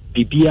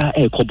 BBA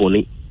air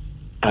carbon,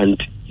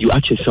 and you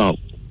ask yourself,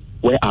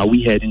 where are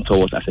we heading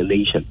towards as a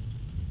nation?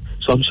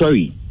 So I'm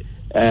sorry,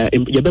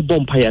 you're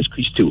born pious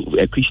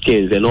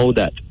Christians and all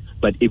that,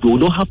 but if we will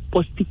not have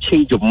positive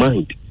change of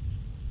mind,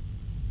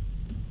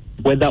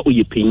 whether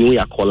we pay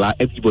or call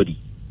everybody,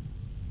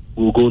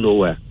 we will go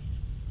nowhere.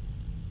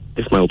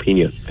 That's my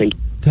opinion. Thank you.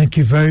 Thank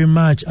you very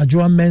much.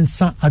 Ajua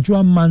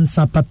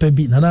Mansa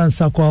Papebi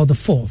Nadansa Kwao the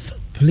Fourth.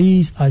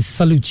 Please, I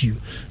salute you.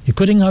 You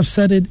couldn't have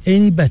said it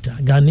any better.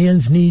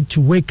 Ghanaians need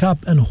to wake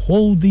up and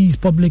hold these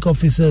public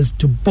officers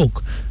to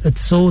book.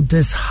 It's so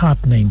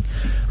disheartening.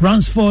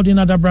 Ransford in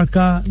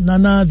Adabraka,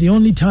 Nana, the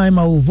only time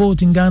I will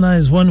vote in Ghana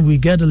is when we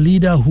get a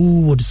leader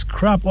who would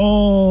scrap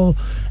all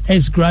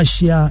ex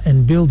gratia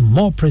and build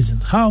more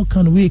prisons. How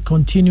can we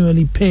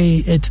continually pay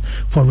it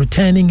for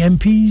returning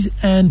MPs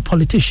and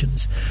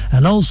politicians,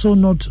 and also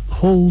not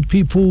hold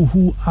people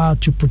who are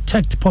to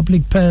protect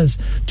public purse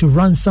to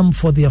ransom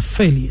for their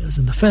failures?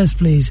 In the first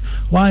place,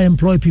 why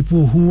employ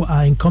people who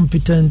are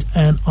incompetent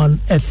and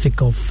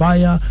unethical?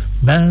 Fire,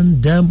 ban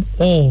them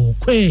all.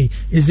 Kwe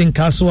is in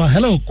Kasua.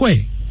 Hello,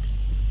 Kwe.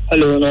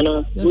 Hello,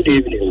 Nana. Yes. Good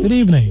evening. Good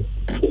evening.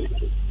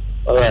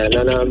 All right,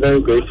 Nana, I'm very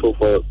grateful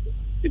for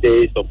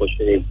today's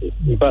opportunity.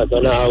 In fact,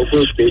 Nana, I'll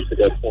go straight to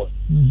the point.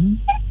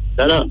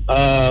 Nana,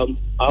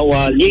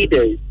 our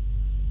leaders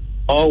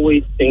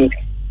always think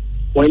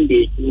when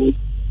they use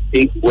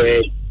big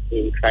words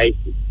in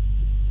crisis,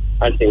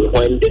 as in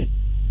when they...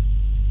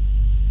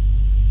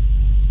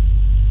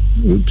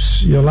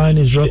 Oops, your line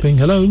is dropping.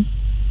 Hello?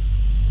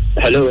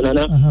 Hello,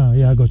 Nana?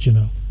 Yeah, I got you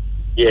now.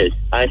 Yes,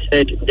 I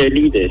said the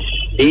leaders,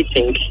 they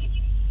think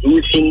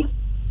using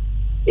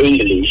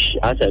English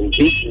as a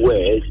big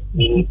word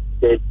in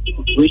the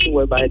situation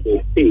whereby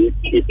the state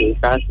is in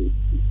crisis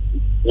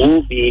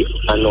will be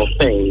an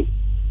offense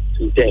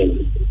to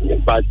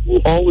them. But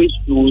we always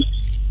use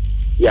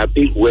their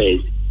big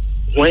words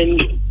when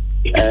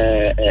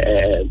they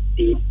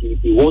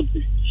want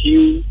to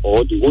steal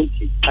or they want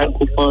to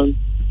tackle funds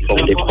from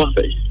the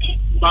coffers.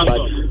 But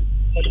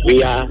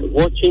we are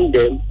watching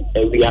them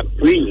and we are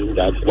praying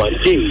that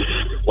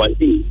one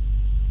day,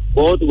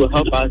 God will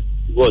help us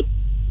to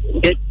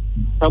get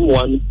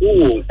someone who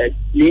will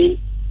explain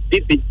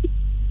vividly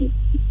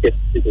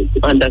to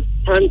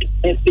understand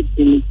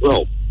everything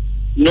well,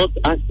 not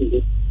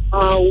asking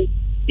how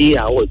they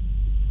are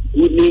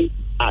ruling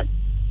us.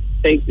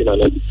 Thank you,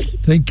 Nana.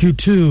 Thank you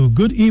too.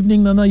 Good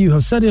evening, Nana. You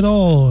have said it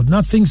all.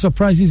 Nothing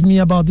surprises me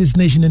about this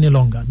nation any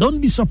longer. Don't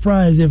be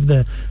surprised if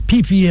the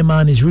PPA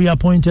man is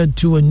reappointed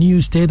to a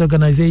new state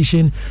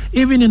organization,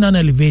 even in an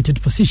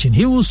elevated position.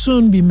 He will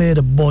soon be made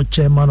a board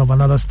chairman of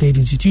another state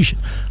institution.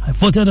 I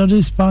voted on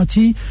this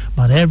party,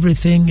 but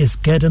everything is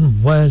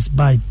getting worse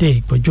by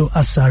day. Kojo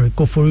Asari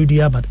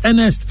Koforidia, but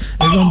Ernest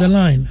is on the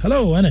line.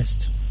 Hello,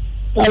 Ernest.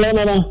 Hello,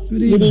 Nana.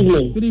 Good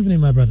evening. Good evening,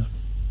 my brother.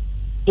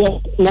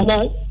 Yes,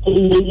 Nana,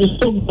 you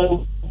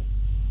spoke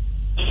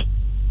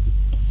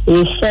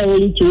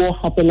referring to what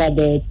happened at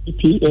the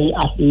PPA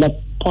as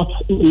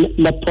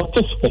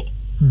nepotistic.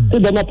 So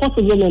the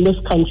nepotism in this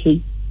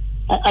country,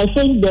 I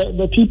think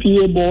the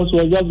PPA boards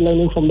were just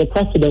learning from the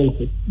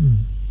presidency.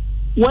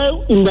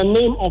 Well, in the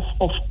name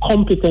of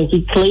competence,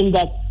 we claim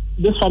that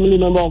this family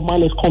member of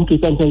mine is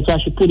competent and so I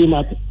should put him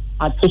at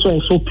so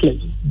and so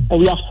place. And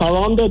we have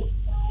surrounded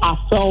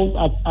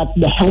ourselves at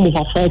the helm of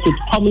affairs with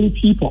family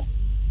people.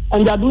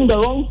 And they are doing the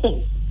wrong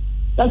thing.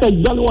 That's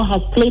exactly what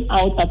has played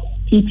out at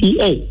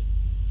PPA.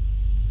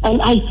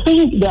 And I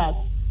think that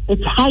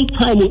it's high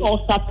time we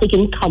all start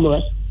taking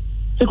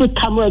secret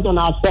cameras on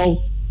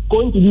ourselves,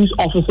 going to these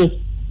offices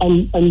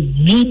and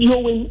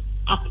videoing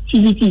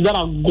activities that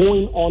are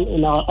going on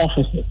in our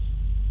offices,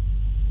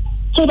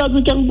 so that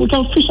we can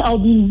fish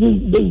out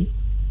these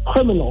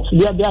criminals.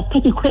 They are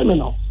petty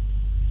criminals.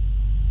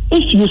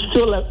 If you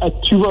steal a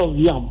tuber of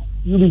yam,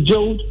 you'll be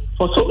jailed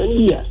for so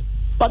many years.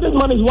 But this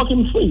man is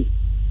working free.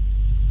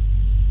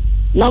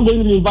 now going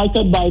to be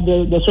invited by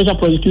the special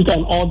prosecutor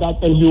and all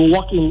that, and he will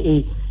work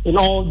in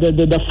all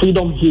the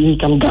freedom he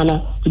can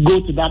garner to go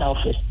to that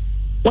office.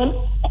 When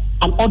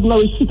an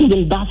ordinary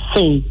citizen does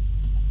things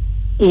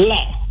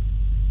less,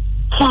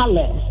 far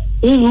less,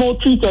 he's more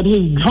treated,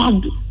 he's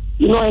drugged,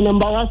 and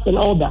embarrassed and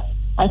all that.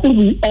 I think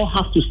we all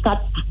have to start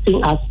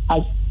acting as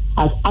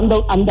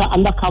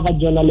undercover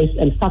journalists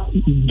and start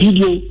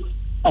video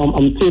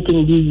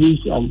taping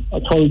these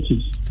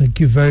authorities. Thank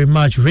you very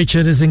much.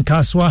 Richard is in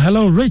Kaswa.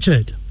 Hello,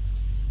 Richard.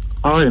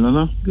 Hi,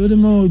 Nana.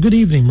 Good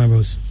evening, my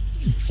bros.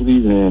 Good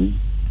evening.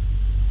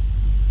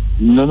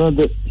 Nana,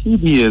 the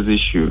PBS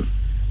issue.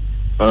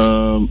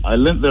 I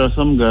learned there are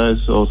some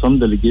guys or some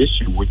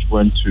delegation which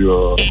went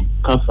to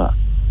CASA,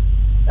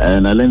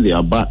 and I learned they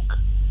are back.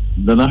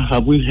 Nana,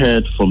 have we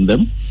heard from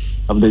them?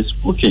 Have they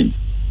spoken?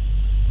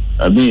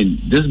 I mean,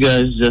 these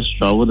guys just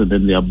traveled and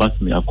then they are back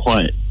and they are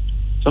quiet.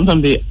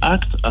 Sometimes they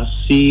act as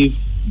if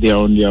they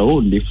are on their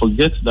own. They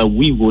forget that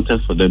we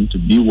voted for them to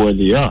be where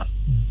they are.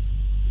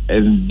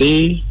 And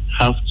they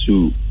have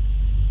to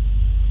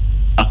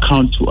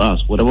account to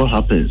us, whatever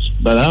happens.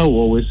 But I will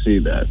always say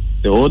that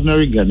the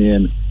ordinary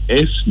Ghanaian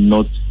is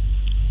not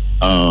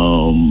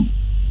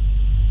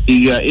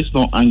it's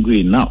not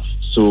angry enough.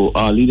 So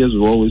our leaders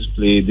will always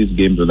play these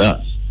games with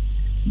us.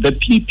 The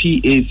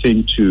PPA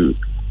thing too,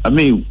 I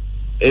mean,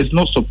 it's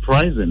not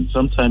surprising.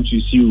 Sometimes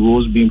you see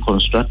roads being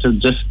constructed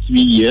just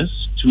 3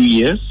 years, 2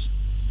 years,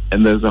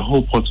 and there's a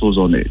whole potholes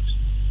on it.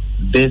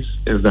 This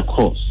is the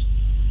cause.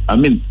 I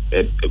mean,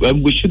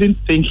 we shouldn't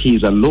think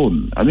he's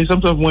alone. I mean,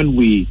 sometimes when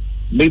we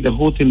make the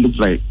whole thing look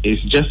like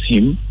it's just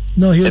him.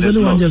 No, he was the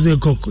only one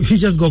he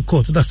just got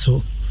caught, that's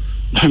all.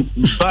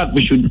 But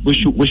we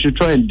should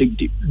try and dig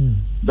deep.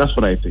 That's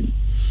what I think.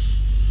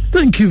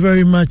 Thank you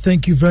very much.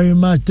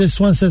 This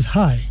one says,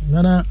 hi,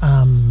 Nana,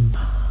 I'm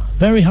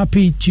very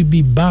happy to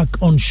be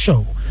back on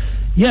show.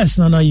 Yes,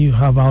 Nana, you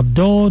have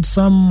outdoored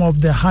some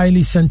of the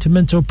highly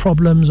sentimental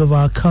problems of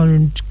our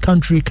current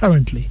country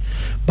currently.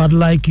 But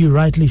like you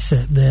rightly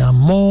said, there are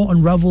more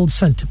unraveled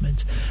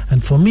sentiments.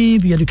 And for me,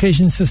 the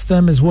education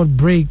system is what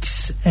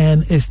breaks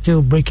and is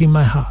still breaking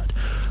my heart.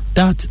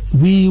 That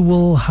we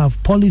will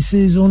have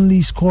policies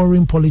only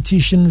scoring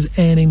politicians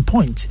earning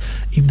points.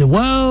 If the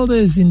world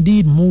is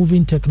indeed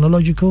moving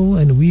technological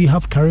and we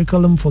have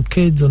curriculum for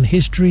kids on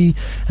history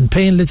and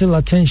paying little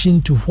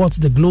attention to what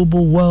the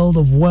global world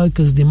of work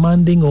is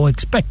demanding or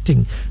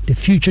expecting the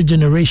future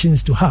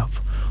generations to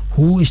have,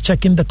 who is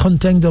checking the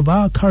content of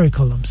our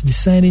curriculums?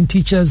 Discerning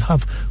teachers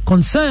have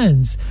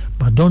concerns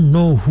but don't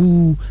know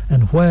who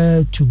and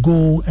where to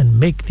go and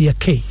make their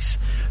case,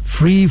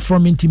 free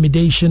from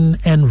intimidation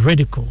and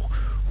ridicule.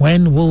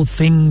 When will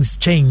things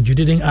change? You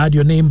didn't add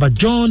your name, but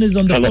John is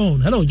on the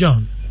phone. Hello,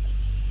 John.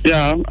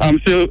 Yeah, I'm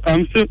still.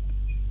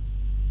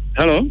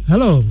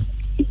 Hello.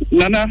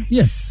 Nana?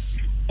 Yes.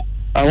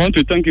 I want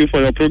to thank you for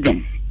your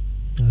program.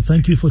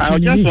 Thank you for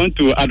tuning in. I just want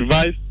to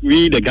advise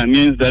we, the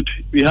Ghanaians, that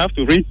we have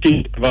to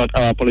rethink about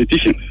our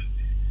politicians.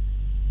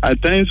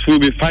 At times we'll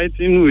be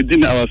fighting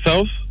within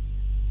ourselves,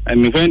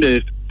 and when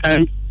there's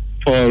time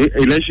for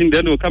election,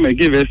 then they'll come and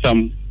give us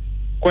some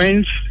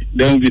coins,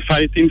 then we'll be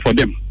fighting for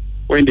them.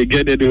 When they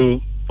get there, they'll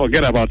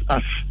forget about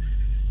us.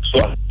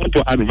 So I want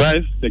to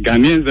advise the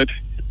Ghanaians that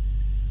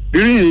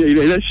during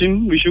the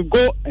election, we should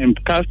go and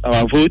cast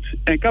our vote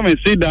and come and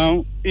sit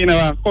down in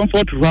our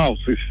comfort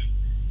houses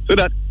so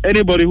that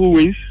anybody who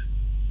wins,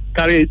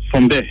 carry it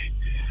from there.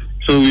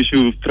 So we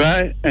should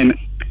try and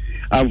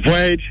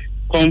avoid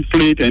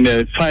conflict and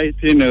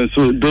fighting,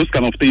 so those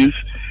kind of things,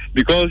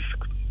 because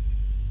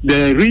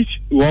the rich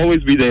will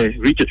always be the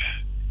richest.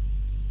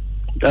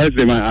 That's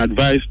my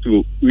advice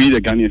to we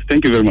the Ghanaians.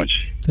 Thank you very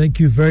much. Thank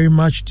you very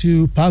much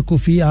to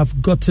Pakofi.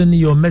 I've gotten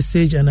your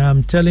message and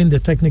I'm telling the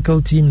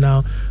technical team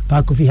now.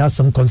 Pakofi has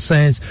some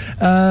concerns.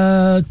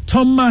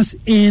 Thomas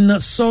in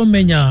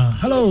Somenya.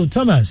 Hello,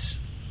 Thomas.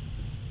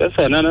 Yes,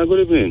 sir. Nana,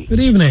 good evening. Good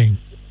evening.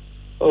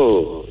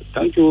 Oh,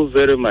 thank you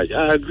very much.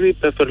 I agree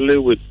perfectly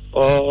with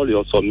all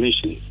your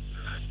submissions.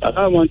 But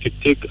I want to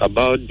take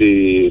about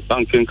the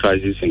banking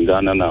crisis in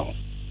Ghana now.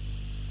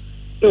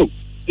 Look,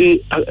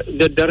 the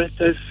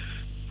directors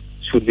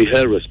should be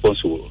held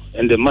responsible,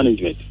 and the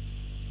management.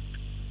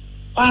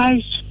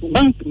 Why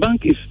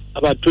bank is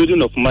about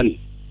trading of money.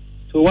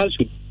 So why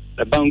should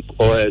a bank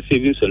or a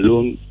savings and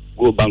loan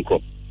go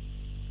bankrupt?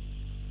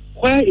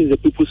 Where is the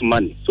people's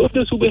money? So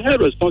they should be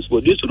held responsible.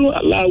 They shouldn't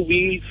allow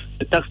we,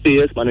 the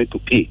taxpayers' money to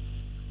pay.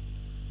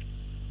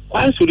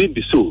 Why should it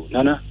be so,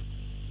 Nana?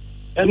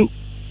 And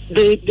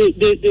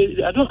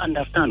I don't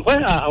understand.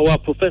 Where are our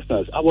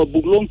professionals, our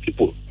Buglong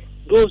people,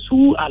 those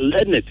who are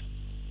learned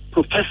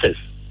professors?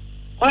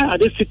 Why are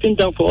they sitting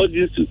down for all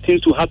these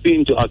things to happen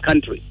into our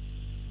country?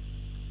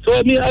 So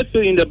I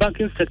feel in the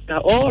banking sector,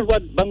 all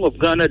what Bank of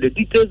Ghana, the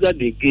details that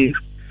they gave,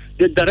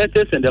 the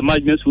directors and the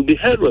management will be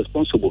held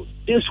responsible.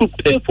 They should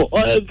pay for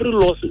every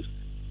losses.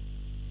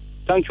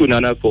 Thank you,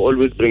 Nana, for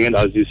always bringing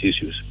us these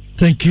issues.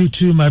 Thank you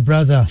too, my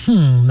brother.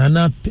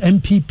 Nana,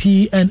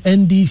 MPP and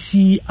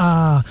NDC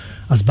are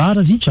as bad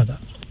as each other.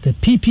 The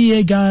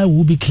PPA guy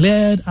will be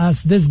cleared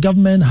as this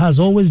government has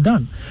always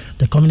done.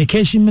 The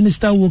communication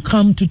minister will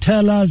come to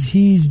tell us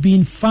he's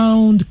been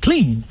found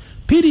clean.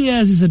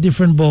 PDS is a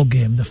different ball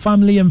game. The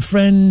family and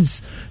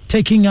friends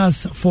taking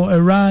us for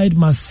a ride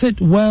must sit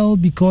well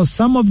because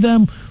some of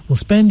them will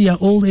spend their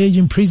old age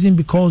in prison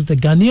because the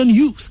Ghanaian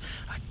youth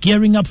are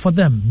gearing up for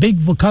them. Big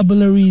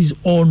vocabularies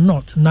or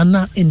not.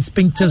 Nana in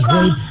Spinkters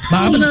Road.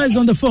 But Abna is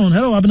on the phone.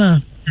 Hello,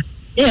 Abna.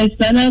 Yes,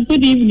 Nana.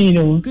 Good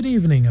evening. Good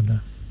evening,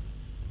 Abna.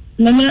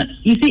 Nana,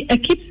 you see, I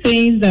keep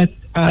saying that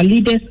our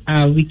leaders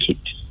are wicked.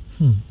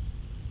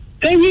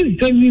 Very,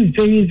 very,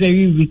 very,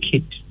 very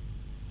wicked.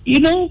 You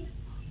know,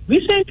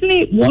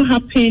 recently, what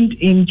happened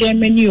in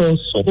Germany or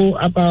so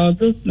about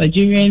this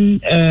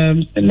Nigerian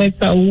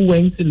senator who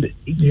went to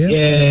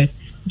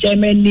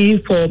Germany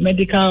for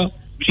medical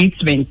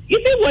treatment.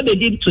 You see what they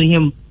did to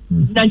him?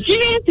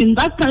 Nigerians in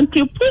that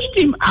country pushed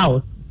him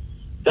out.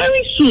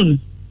 Very soon,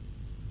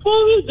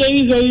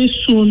 very, very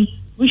soon,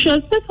 we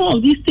shall settle all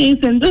these things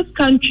in this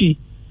country.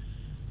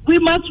 We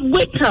must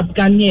wake up,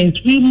 Ghanaians.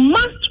 We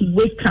must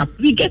wake up.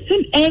 We're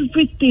getting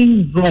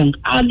everything wrong.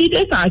 Our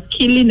leaders are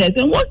killing us.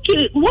 And what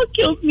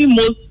kills me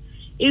most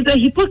is the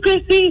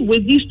hypocrisy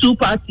with these two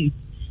parties.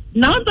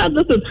 Now that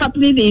this is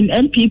happening in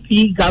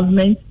MPP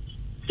government,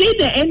 see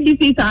the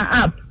NDCs are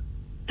up.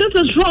 This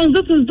is wrong.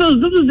 This is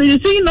you're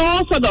seeing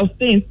all sort of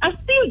things. As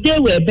if they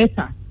were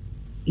better.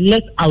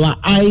 Let our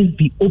eyes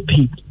be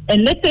opened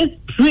and let us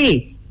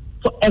pray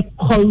for a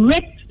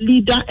correct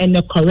leader and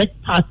a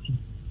correct party.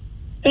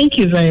 Thank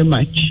you very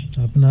much.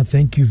 Abna,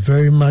 thank you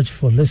very much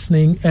for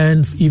listening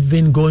and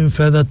even going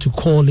further to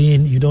call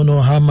in. You don't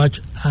know how much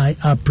I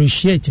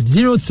appreciate it.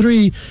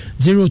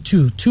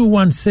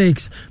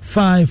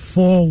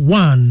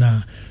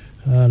 0302-216-541.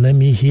 Let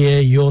me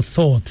hear your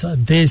thoughts.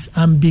 This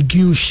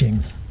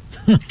ambiguation.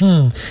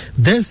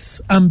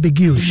 This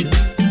ambiguation.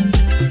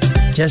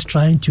 Just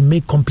trying to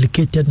make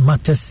complicated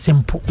matters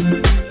simple.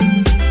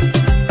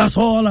 That's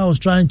all I was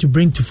trying to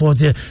bring to forth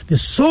here.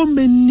 There's so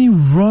many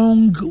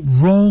wrong,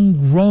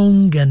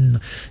 and,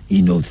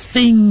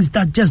 things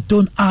that just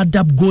don't add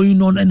up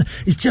going on. And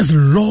it's just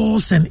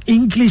laws and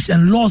English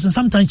and laws. And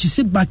sometimes you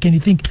sit back and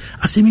you think,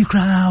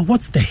 Asemikra,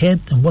 what's the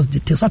head and what's the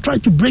tail? So I try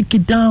to break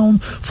it down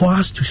for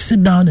us to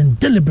sit down and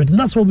deliberate. And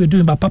that's what we're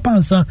doing. But Papa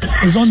Ansa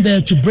is on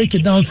there to break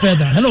it down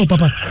further. Hello,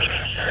 Papa.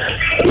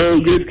 Hello,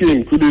 Great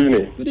King. Good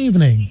evening. Good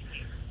evening.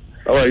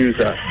 How are you,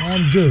 sir?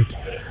 I'm good.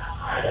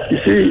 You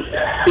see,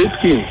 Great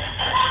King,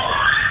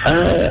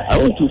 I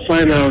want to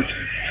find out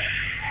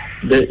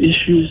the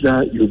issues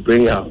that you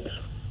bring out.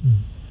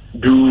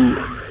 Do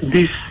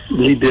these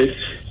leaders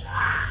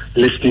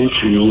listen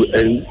to you,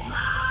 and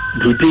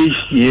do they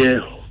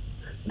hear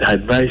the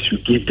advice you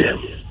give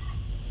them?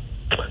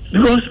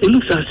 Because it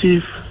looks as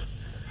if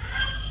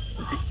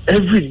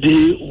every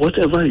day,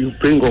 whatever you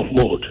bring on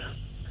board,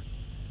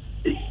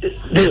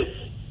 the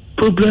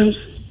problems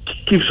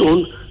keeps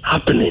on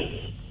happening.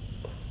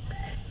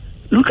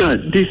 Look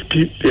at this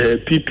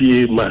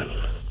PPA man.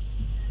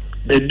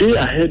 The day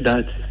I heard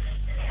that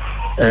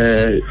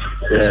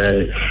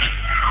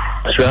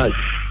Shraj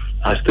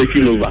has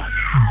taken over,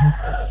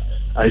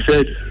 I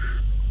said,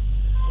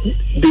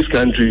 this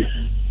country,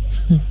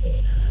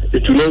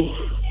 it will not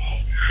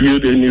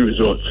yield any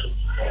results.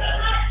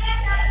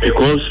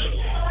 Because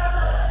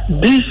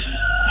this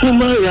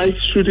human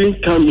rights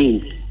shouldn't come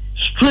in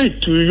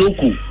straight to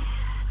Yoku.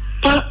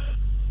 But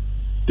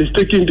they're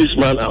taking this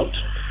man out.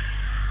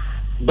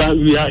 But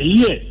we are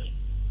here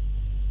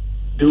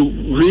to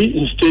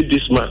reinstate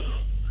this man,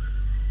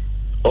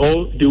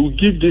 or they will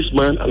give this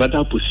man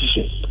another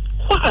position.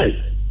 Why?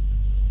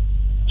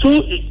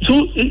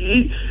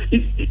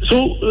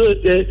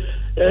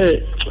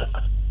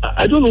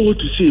 I don't know what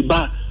to say,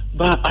 but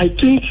I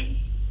think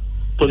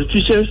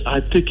politicians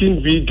are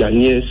taking we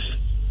Ghanaians.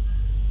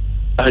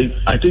 I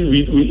think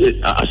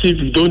we as if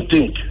we don't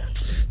think.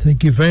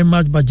 Thank you very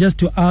much. But just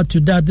to add to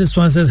that, this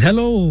one says,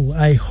 hello,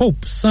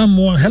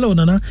 hello,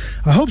 Nana.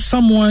 I hope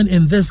someone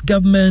in this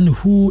government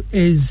who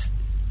is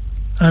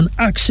an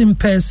action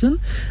person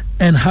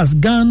and has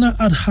Ghana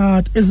at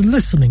heart is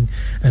listening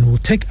and will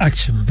take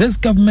action. This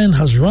government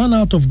has run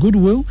out of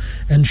goodwill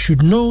and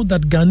should know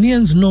that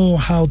Ghanaians know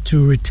how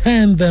to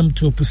return them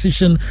to a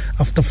position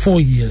after 4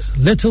 years.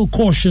 Little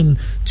caution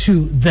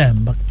to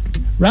them. But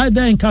right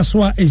there in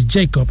Kaswa is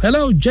Jacob.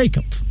 Hello,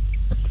 Jacob.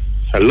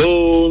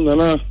 Hello,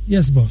 Nana.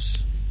 Yes,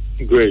 boss.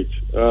 Great.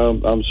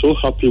 I'm so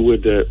happy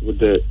with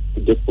the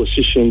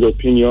position, the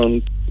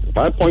opinion.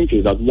 My point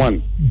is that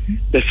one,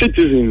 the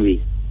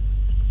citizenry,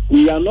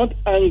 we are not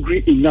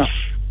angry enough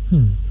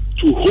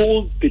to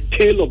hold the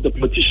tail of the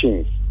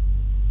politicians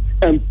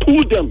and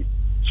pull them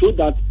so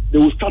that they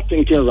will start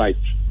thinking right.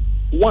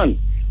 One,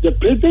 the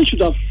president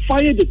should have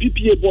fired the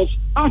PPA boss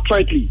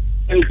outrightly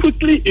and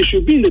quickly. It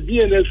should be in the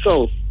BNS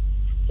cells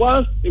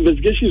whilst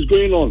investigation is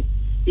going on.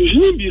 He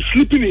shouldn't be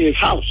sleeping in his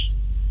house.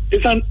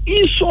 It's an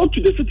insult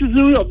to the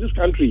citizenry of this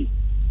country.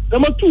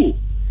 Number two,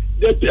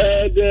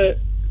 the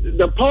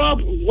power,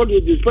 what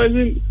is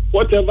dispensing,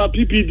 whatever,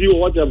 PPD or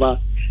whatever,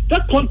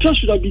 that contract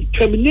should have been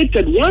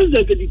terminated once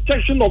there's a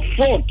detection of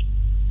fraud.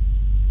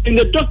 in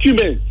the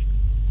document,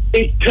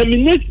 it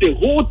terminates the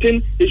whole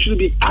thing. It should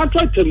be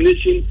outright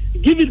termination.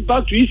 Give it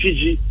back to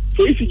ECG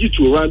for ECG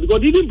to run because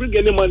they didn't bring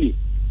any money.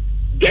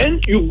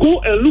 Then you go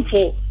and look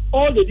for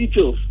all the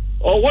details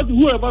or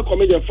whoever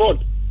committed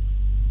fraud.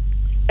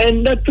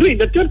 And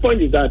the third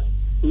point is that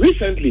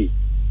recently,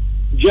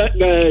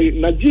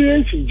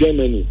 Nigerians in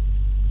Germany,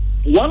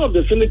 one of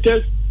the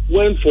senators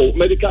went for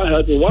medical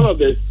health in one of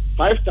the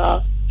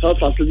 5-star health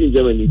facilities in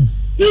Germany.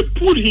 They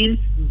put him,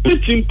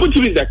 beat him, put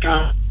him in the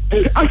car,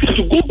 and asked him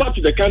to go back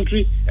to the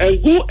country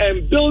and go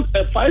and build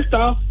a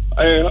 5-star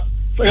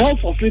health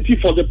facility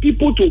for the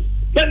people to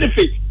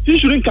benefit. He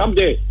shouldn't come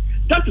there.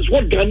 That is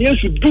what Ghanaians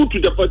should do to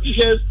the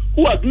politicians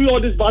who are doing all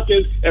these bad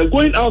things and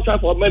going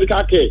outside for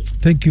medical care.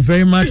 Thank you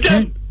very much.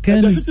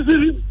 Ken is,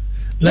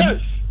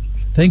 yes.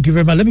 Thank you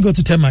very much. Let me go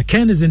to Tema.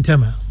 Ken is in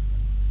Tema.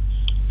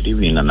 Good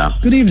evening, Nana.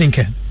 Good evening,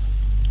 Ken.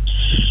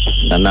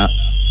 Nana,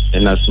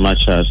 in as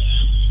much as...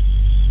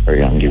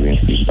 Sorry, I'm giving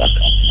feedback.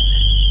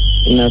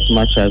 In as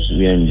much as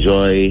we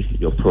enjoy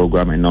your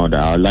program and all that,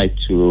 I would like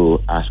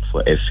to ask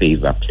for a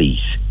favor,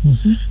 please.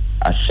 Mm-hmm.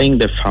 I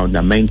think the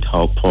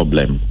fundamental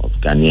problem of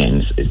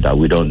Ghanaians is that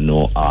we don't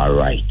know our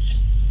rights.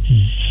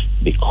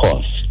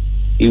 Because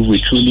if we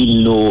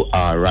truly know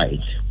our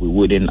rights, we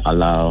wouldn't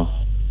allow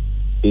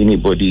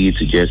anybody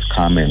to just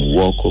come and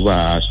walk over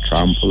us,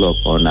 trample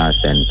upon us,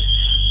 and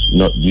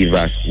not give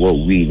us what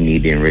we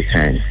need in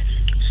return.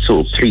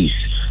 So please,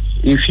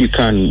 if you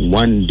can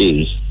one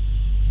day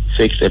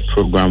fix a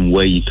program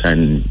where you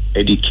can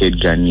educate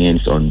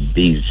Ghanaians on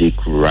basic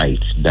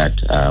rights that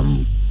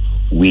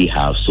we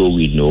have, so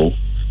we know.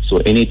 So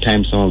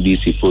anytime some of these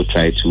people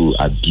try to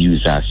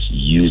abuse us,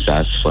 use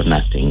us for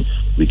nothing,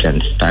 we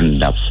can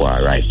stand up for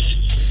our rights.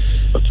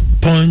 Okay.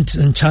 Point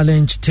and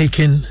challenge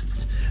taken,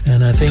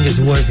 and I think it's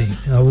worthy.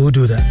 I will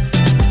do that.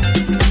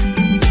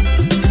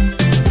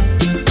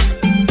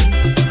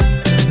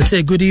 Let's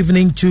say good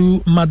evening to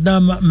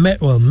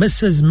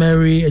Mrs.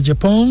 Mary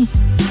Ejapong,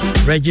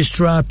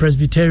 Registrar,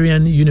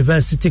 Presbyterian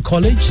University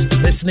College,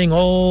 listening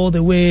all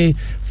the way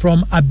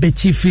from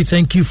Abetifi.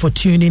 Thank you for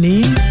tuning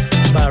in.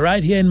 But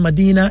right here in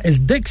Medina is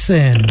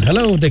Dixon.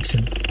 Hello,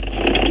 Dixon.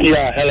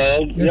 Yeah,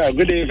 hello. Yes. Yeah,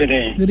 good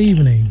evening. Good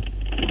evening.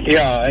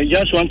 Yeah, I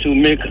just want to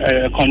make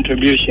a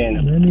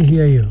contribution. Let me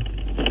hear you.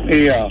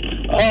 Yeah,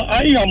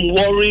 I am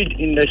worried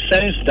in the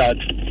sense that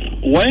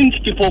when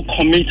people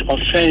commit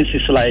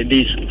offenses like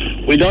this,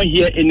 we don't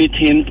hear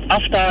anything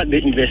after the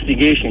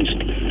investigations.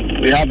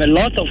 We have a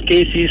lot of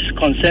cases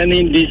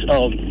concerning this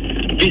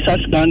visa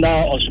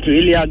scandal,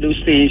 Australia,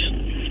 those things,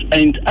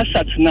 and as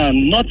at now,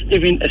 not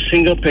even a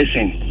single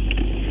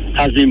person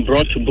has been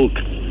brought to book.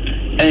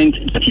 And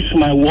that is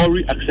my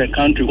worry as a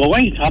country. But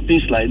when it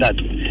happens like that,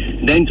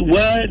 then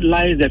where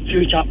lies the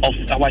future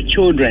of our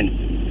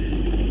children?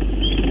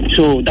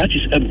 So that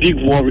is a big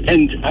worry.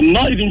 And I'm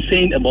not even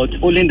saying about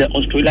only the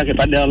Australia case,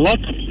 but there are a lot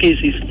of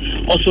cases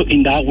also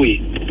in that way.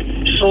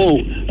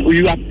 So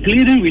we are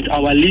pleading with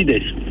our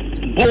leaders,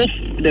 both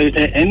the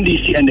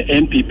NDC and the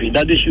MPP,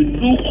 that they should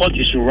do what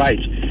is right,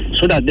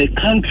 so that this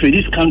country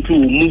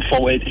will move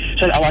forward,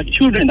 so that our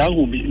children that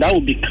will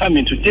be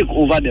coming to take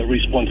over the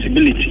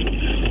responsibility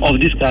of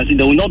this country,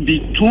 there will not be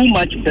too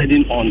much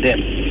burden on them.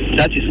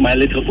 That is my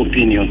little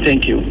opinion.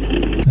 Thank you.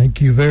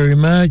 Thank you very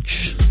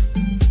much.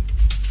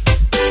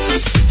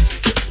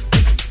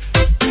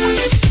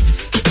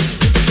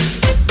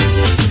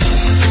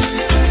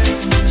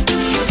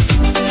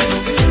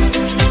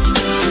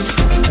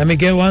 Let me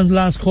get one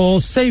last call.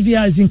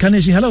 Xavier is in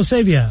Carnation. Hello,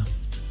 Xavier.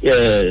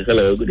 Yeah,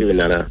 hello. Good evening,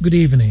 Nana. Good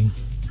evening.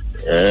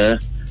 I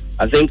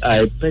think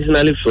I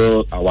personally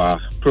feel our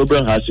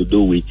program has to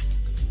do with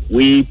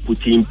we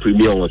putting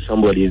premium on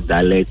somebody's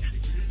dialect,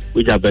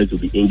 which happens to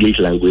be English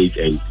language,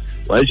 and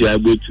once you are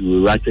able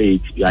to utter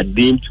it, you are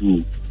deemed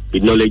to be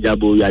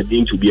knowledgeable, you are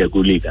deemed to be a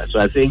good leader. So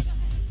I think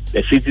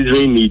the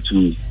citizens need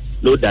to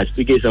know that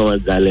speaking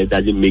someone's dialect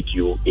doesn't make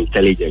you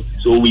intelligent.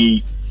 So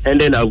we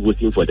ended up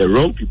voting for the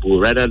wrong people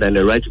rather than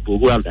the right people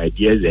who have the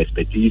ideas, the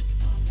expertise.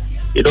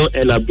 You don't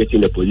end up getting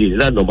the position.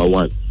 That's number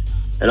one.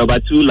 And number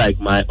two, like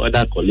my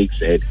other colleague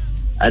said,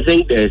 I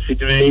think the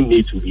citizens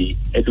need to be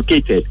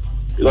educated,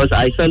 because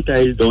I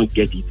sometimes don't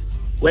get it.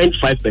 When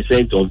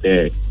 5% of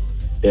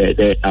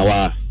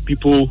our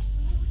people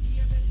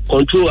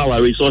control our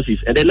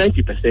resources and then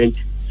 90%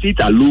 sit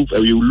aloof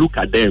and you look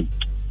at them,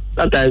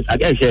 sometimes I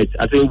get hurt.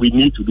 I think we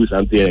need to do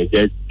something and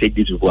just take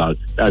these people out.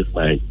 That's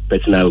my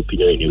personal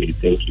opinion anyway.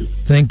 Thank you.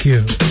 Thank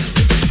you.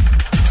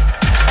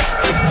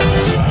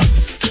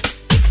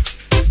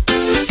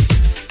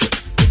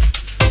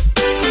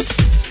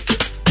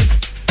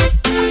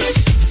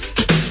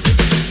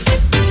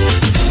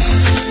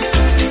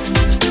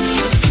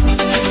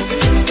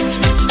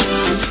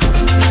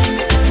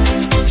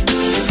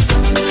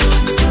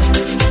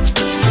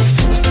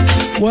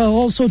 Well,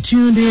 also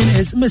tuned in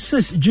is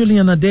Mrs.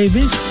 Juliana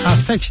Davis,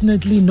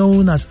 affectionately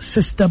known as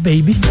Sister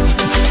Baby,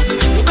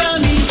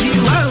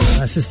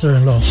 my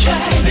sister-in-law. I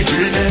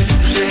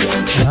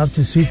have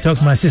to sweet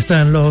talk my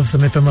sister-in-law, so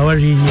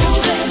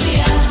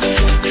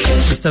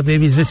Sister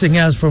Baby is visiting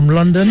us from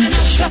London,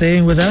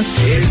 staying with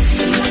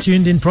us.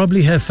 tuned in,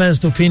 probably her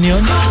first opinion.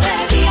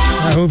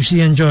 I hope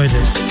she enjoyed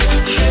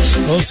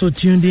it. Also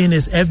tuned in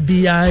is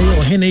FBI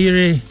or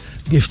Henere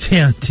Gifty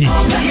Auntie.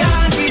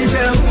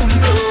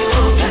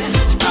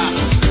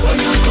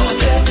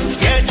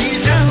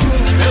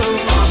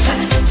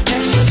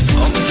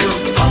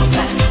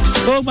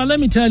 Well, but let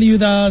me tell you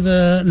that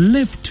the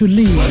Live to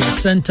Lead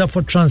Center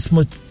for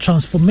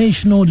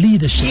Transformational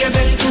Leadership,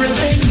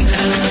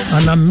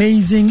 an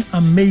amazing,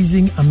 and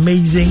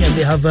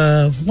they have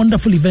a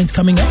wonderful event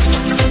coming up.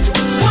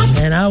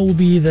 And I will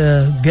be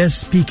the guest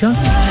speaker,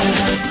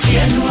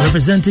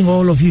 representing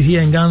all of you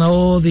here in Ghana,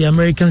 all the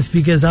American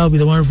speakers. I'll be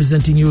the one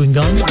representing you in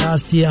Ghana.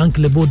 Last year,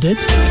 Uncle Ebo did.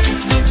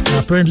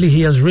 Apparently,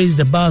 he has raised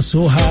the bar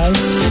so high.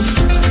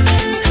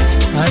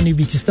 I need to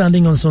be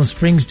standing on some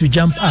springs to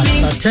jump up.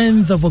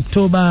 10th of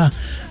October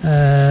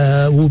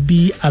will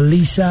be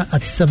Alicia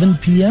at 7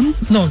 p.m.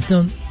 No,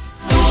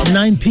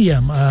 9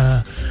 p.m.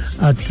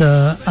 At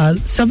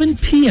 7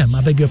 p.m.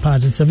 I beg your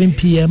pardon. 7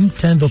 p.m.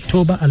 10th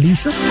October,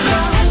 Alicia.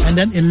 And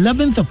then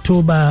 11th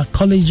October,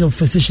 College of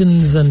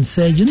Physicians and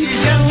Surgeons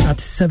at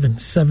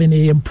 7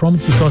 a.m.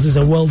 prompt, because it's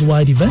a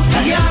worldwide event.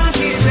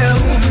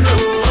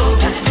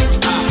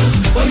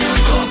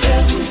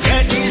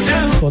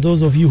 For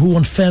those of you who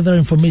want further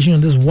information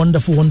on this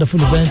wonderful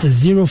event,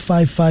 is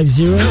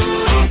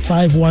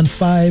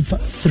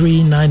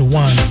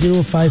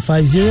 0550-515-391.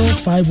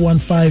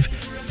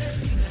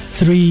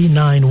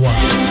 0550-515-391.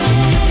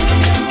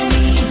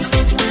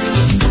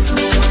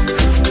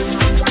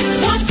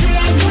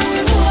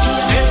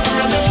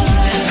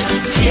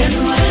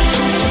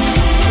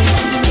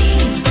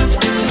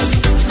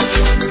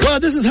 Well,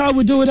 this is how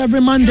we do it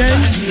every Monday.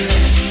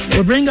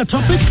 We bring a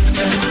topic,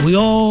 we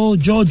all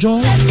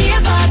jojo,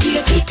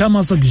 become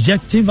as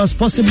objective as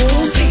possible.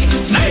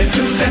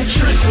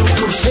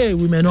 Hey,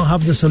 we may not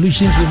have the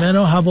solutions, we may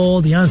not have all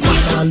the answers,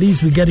 but at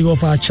least we get it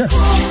off our chest.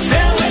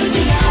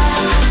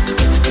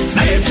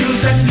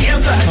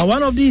 But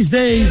one of these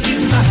days,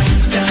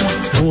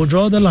 we will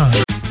draw the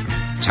line.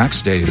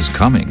 Tax day is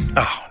coming.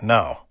 Oh,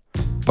 no.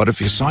 But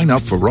if you sign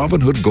up for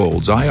Robinhood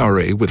Gold's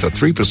IRA with a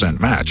 3%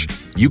 match,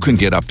 you can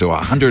get up to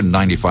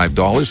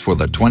 $195 for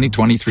the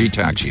 2023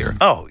 tax year.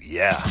 Oh,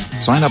 yeah.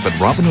 Sign up at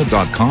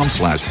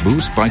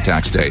Robinhood.com/boost by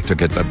tax day to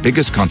get the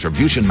biggest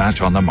contribution match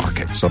on the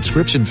market.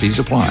 Subscription fees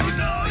apply.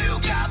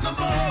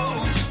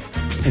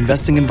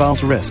 Investing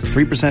involves risk.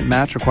 3%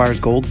 match requires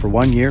gold for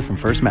 1 year from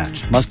first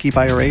match. Must keep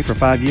IRA for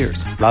 5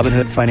 years.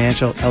 Robinhood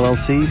Financial,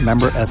 LLC,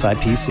 member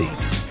SIPC.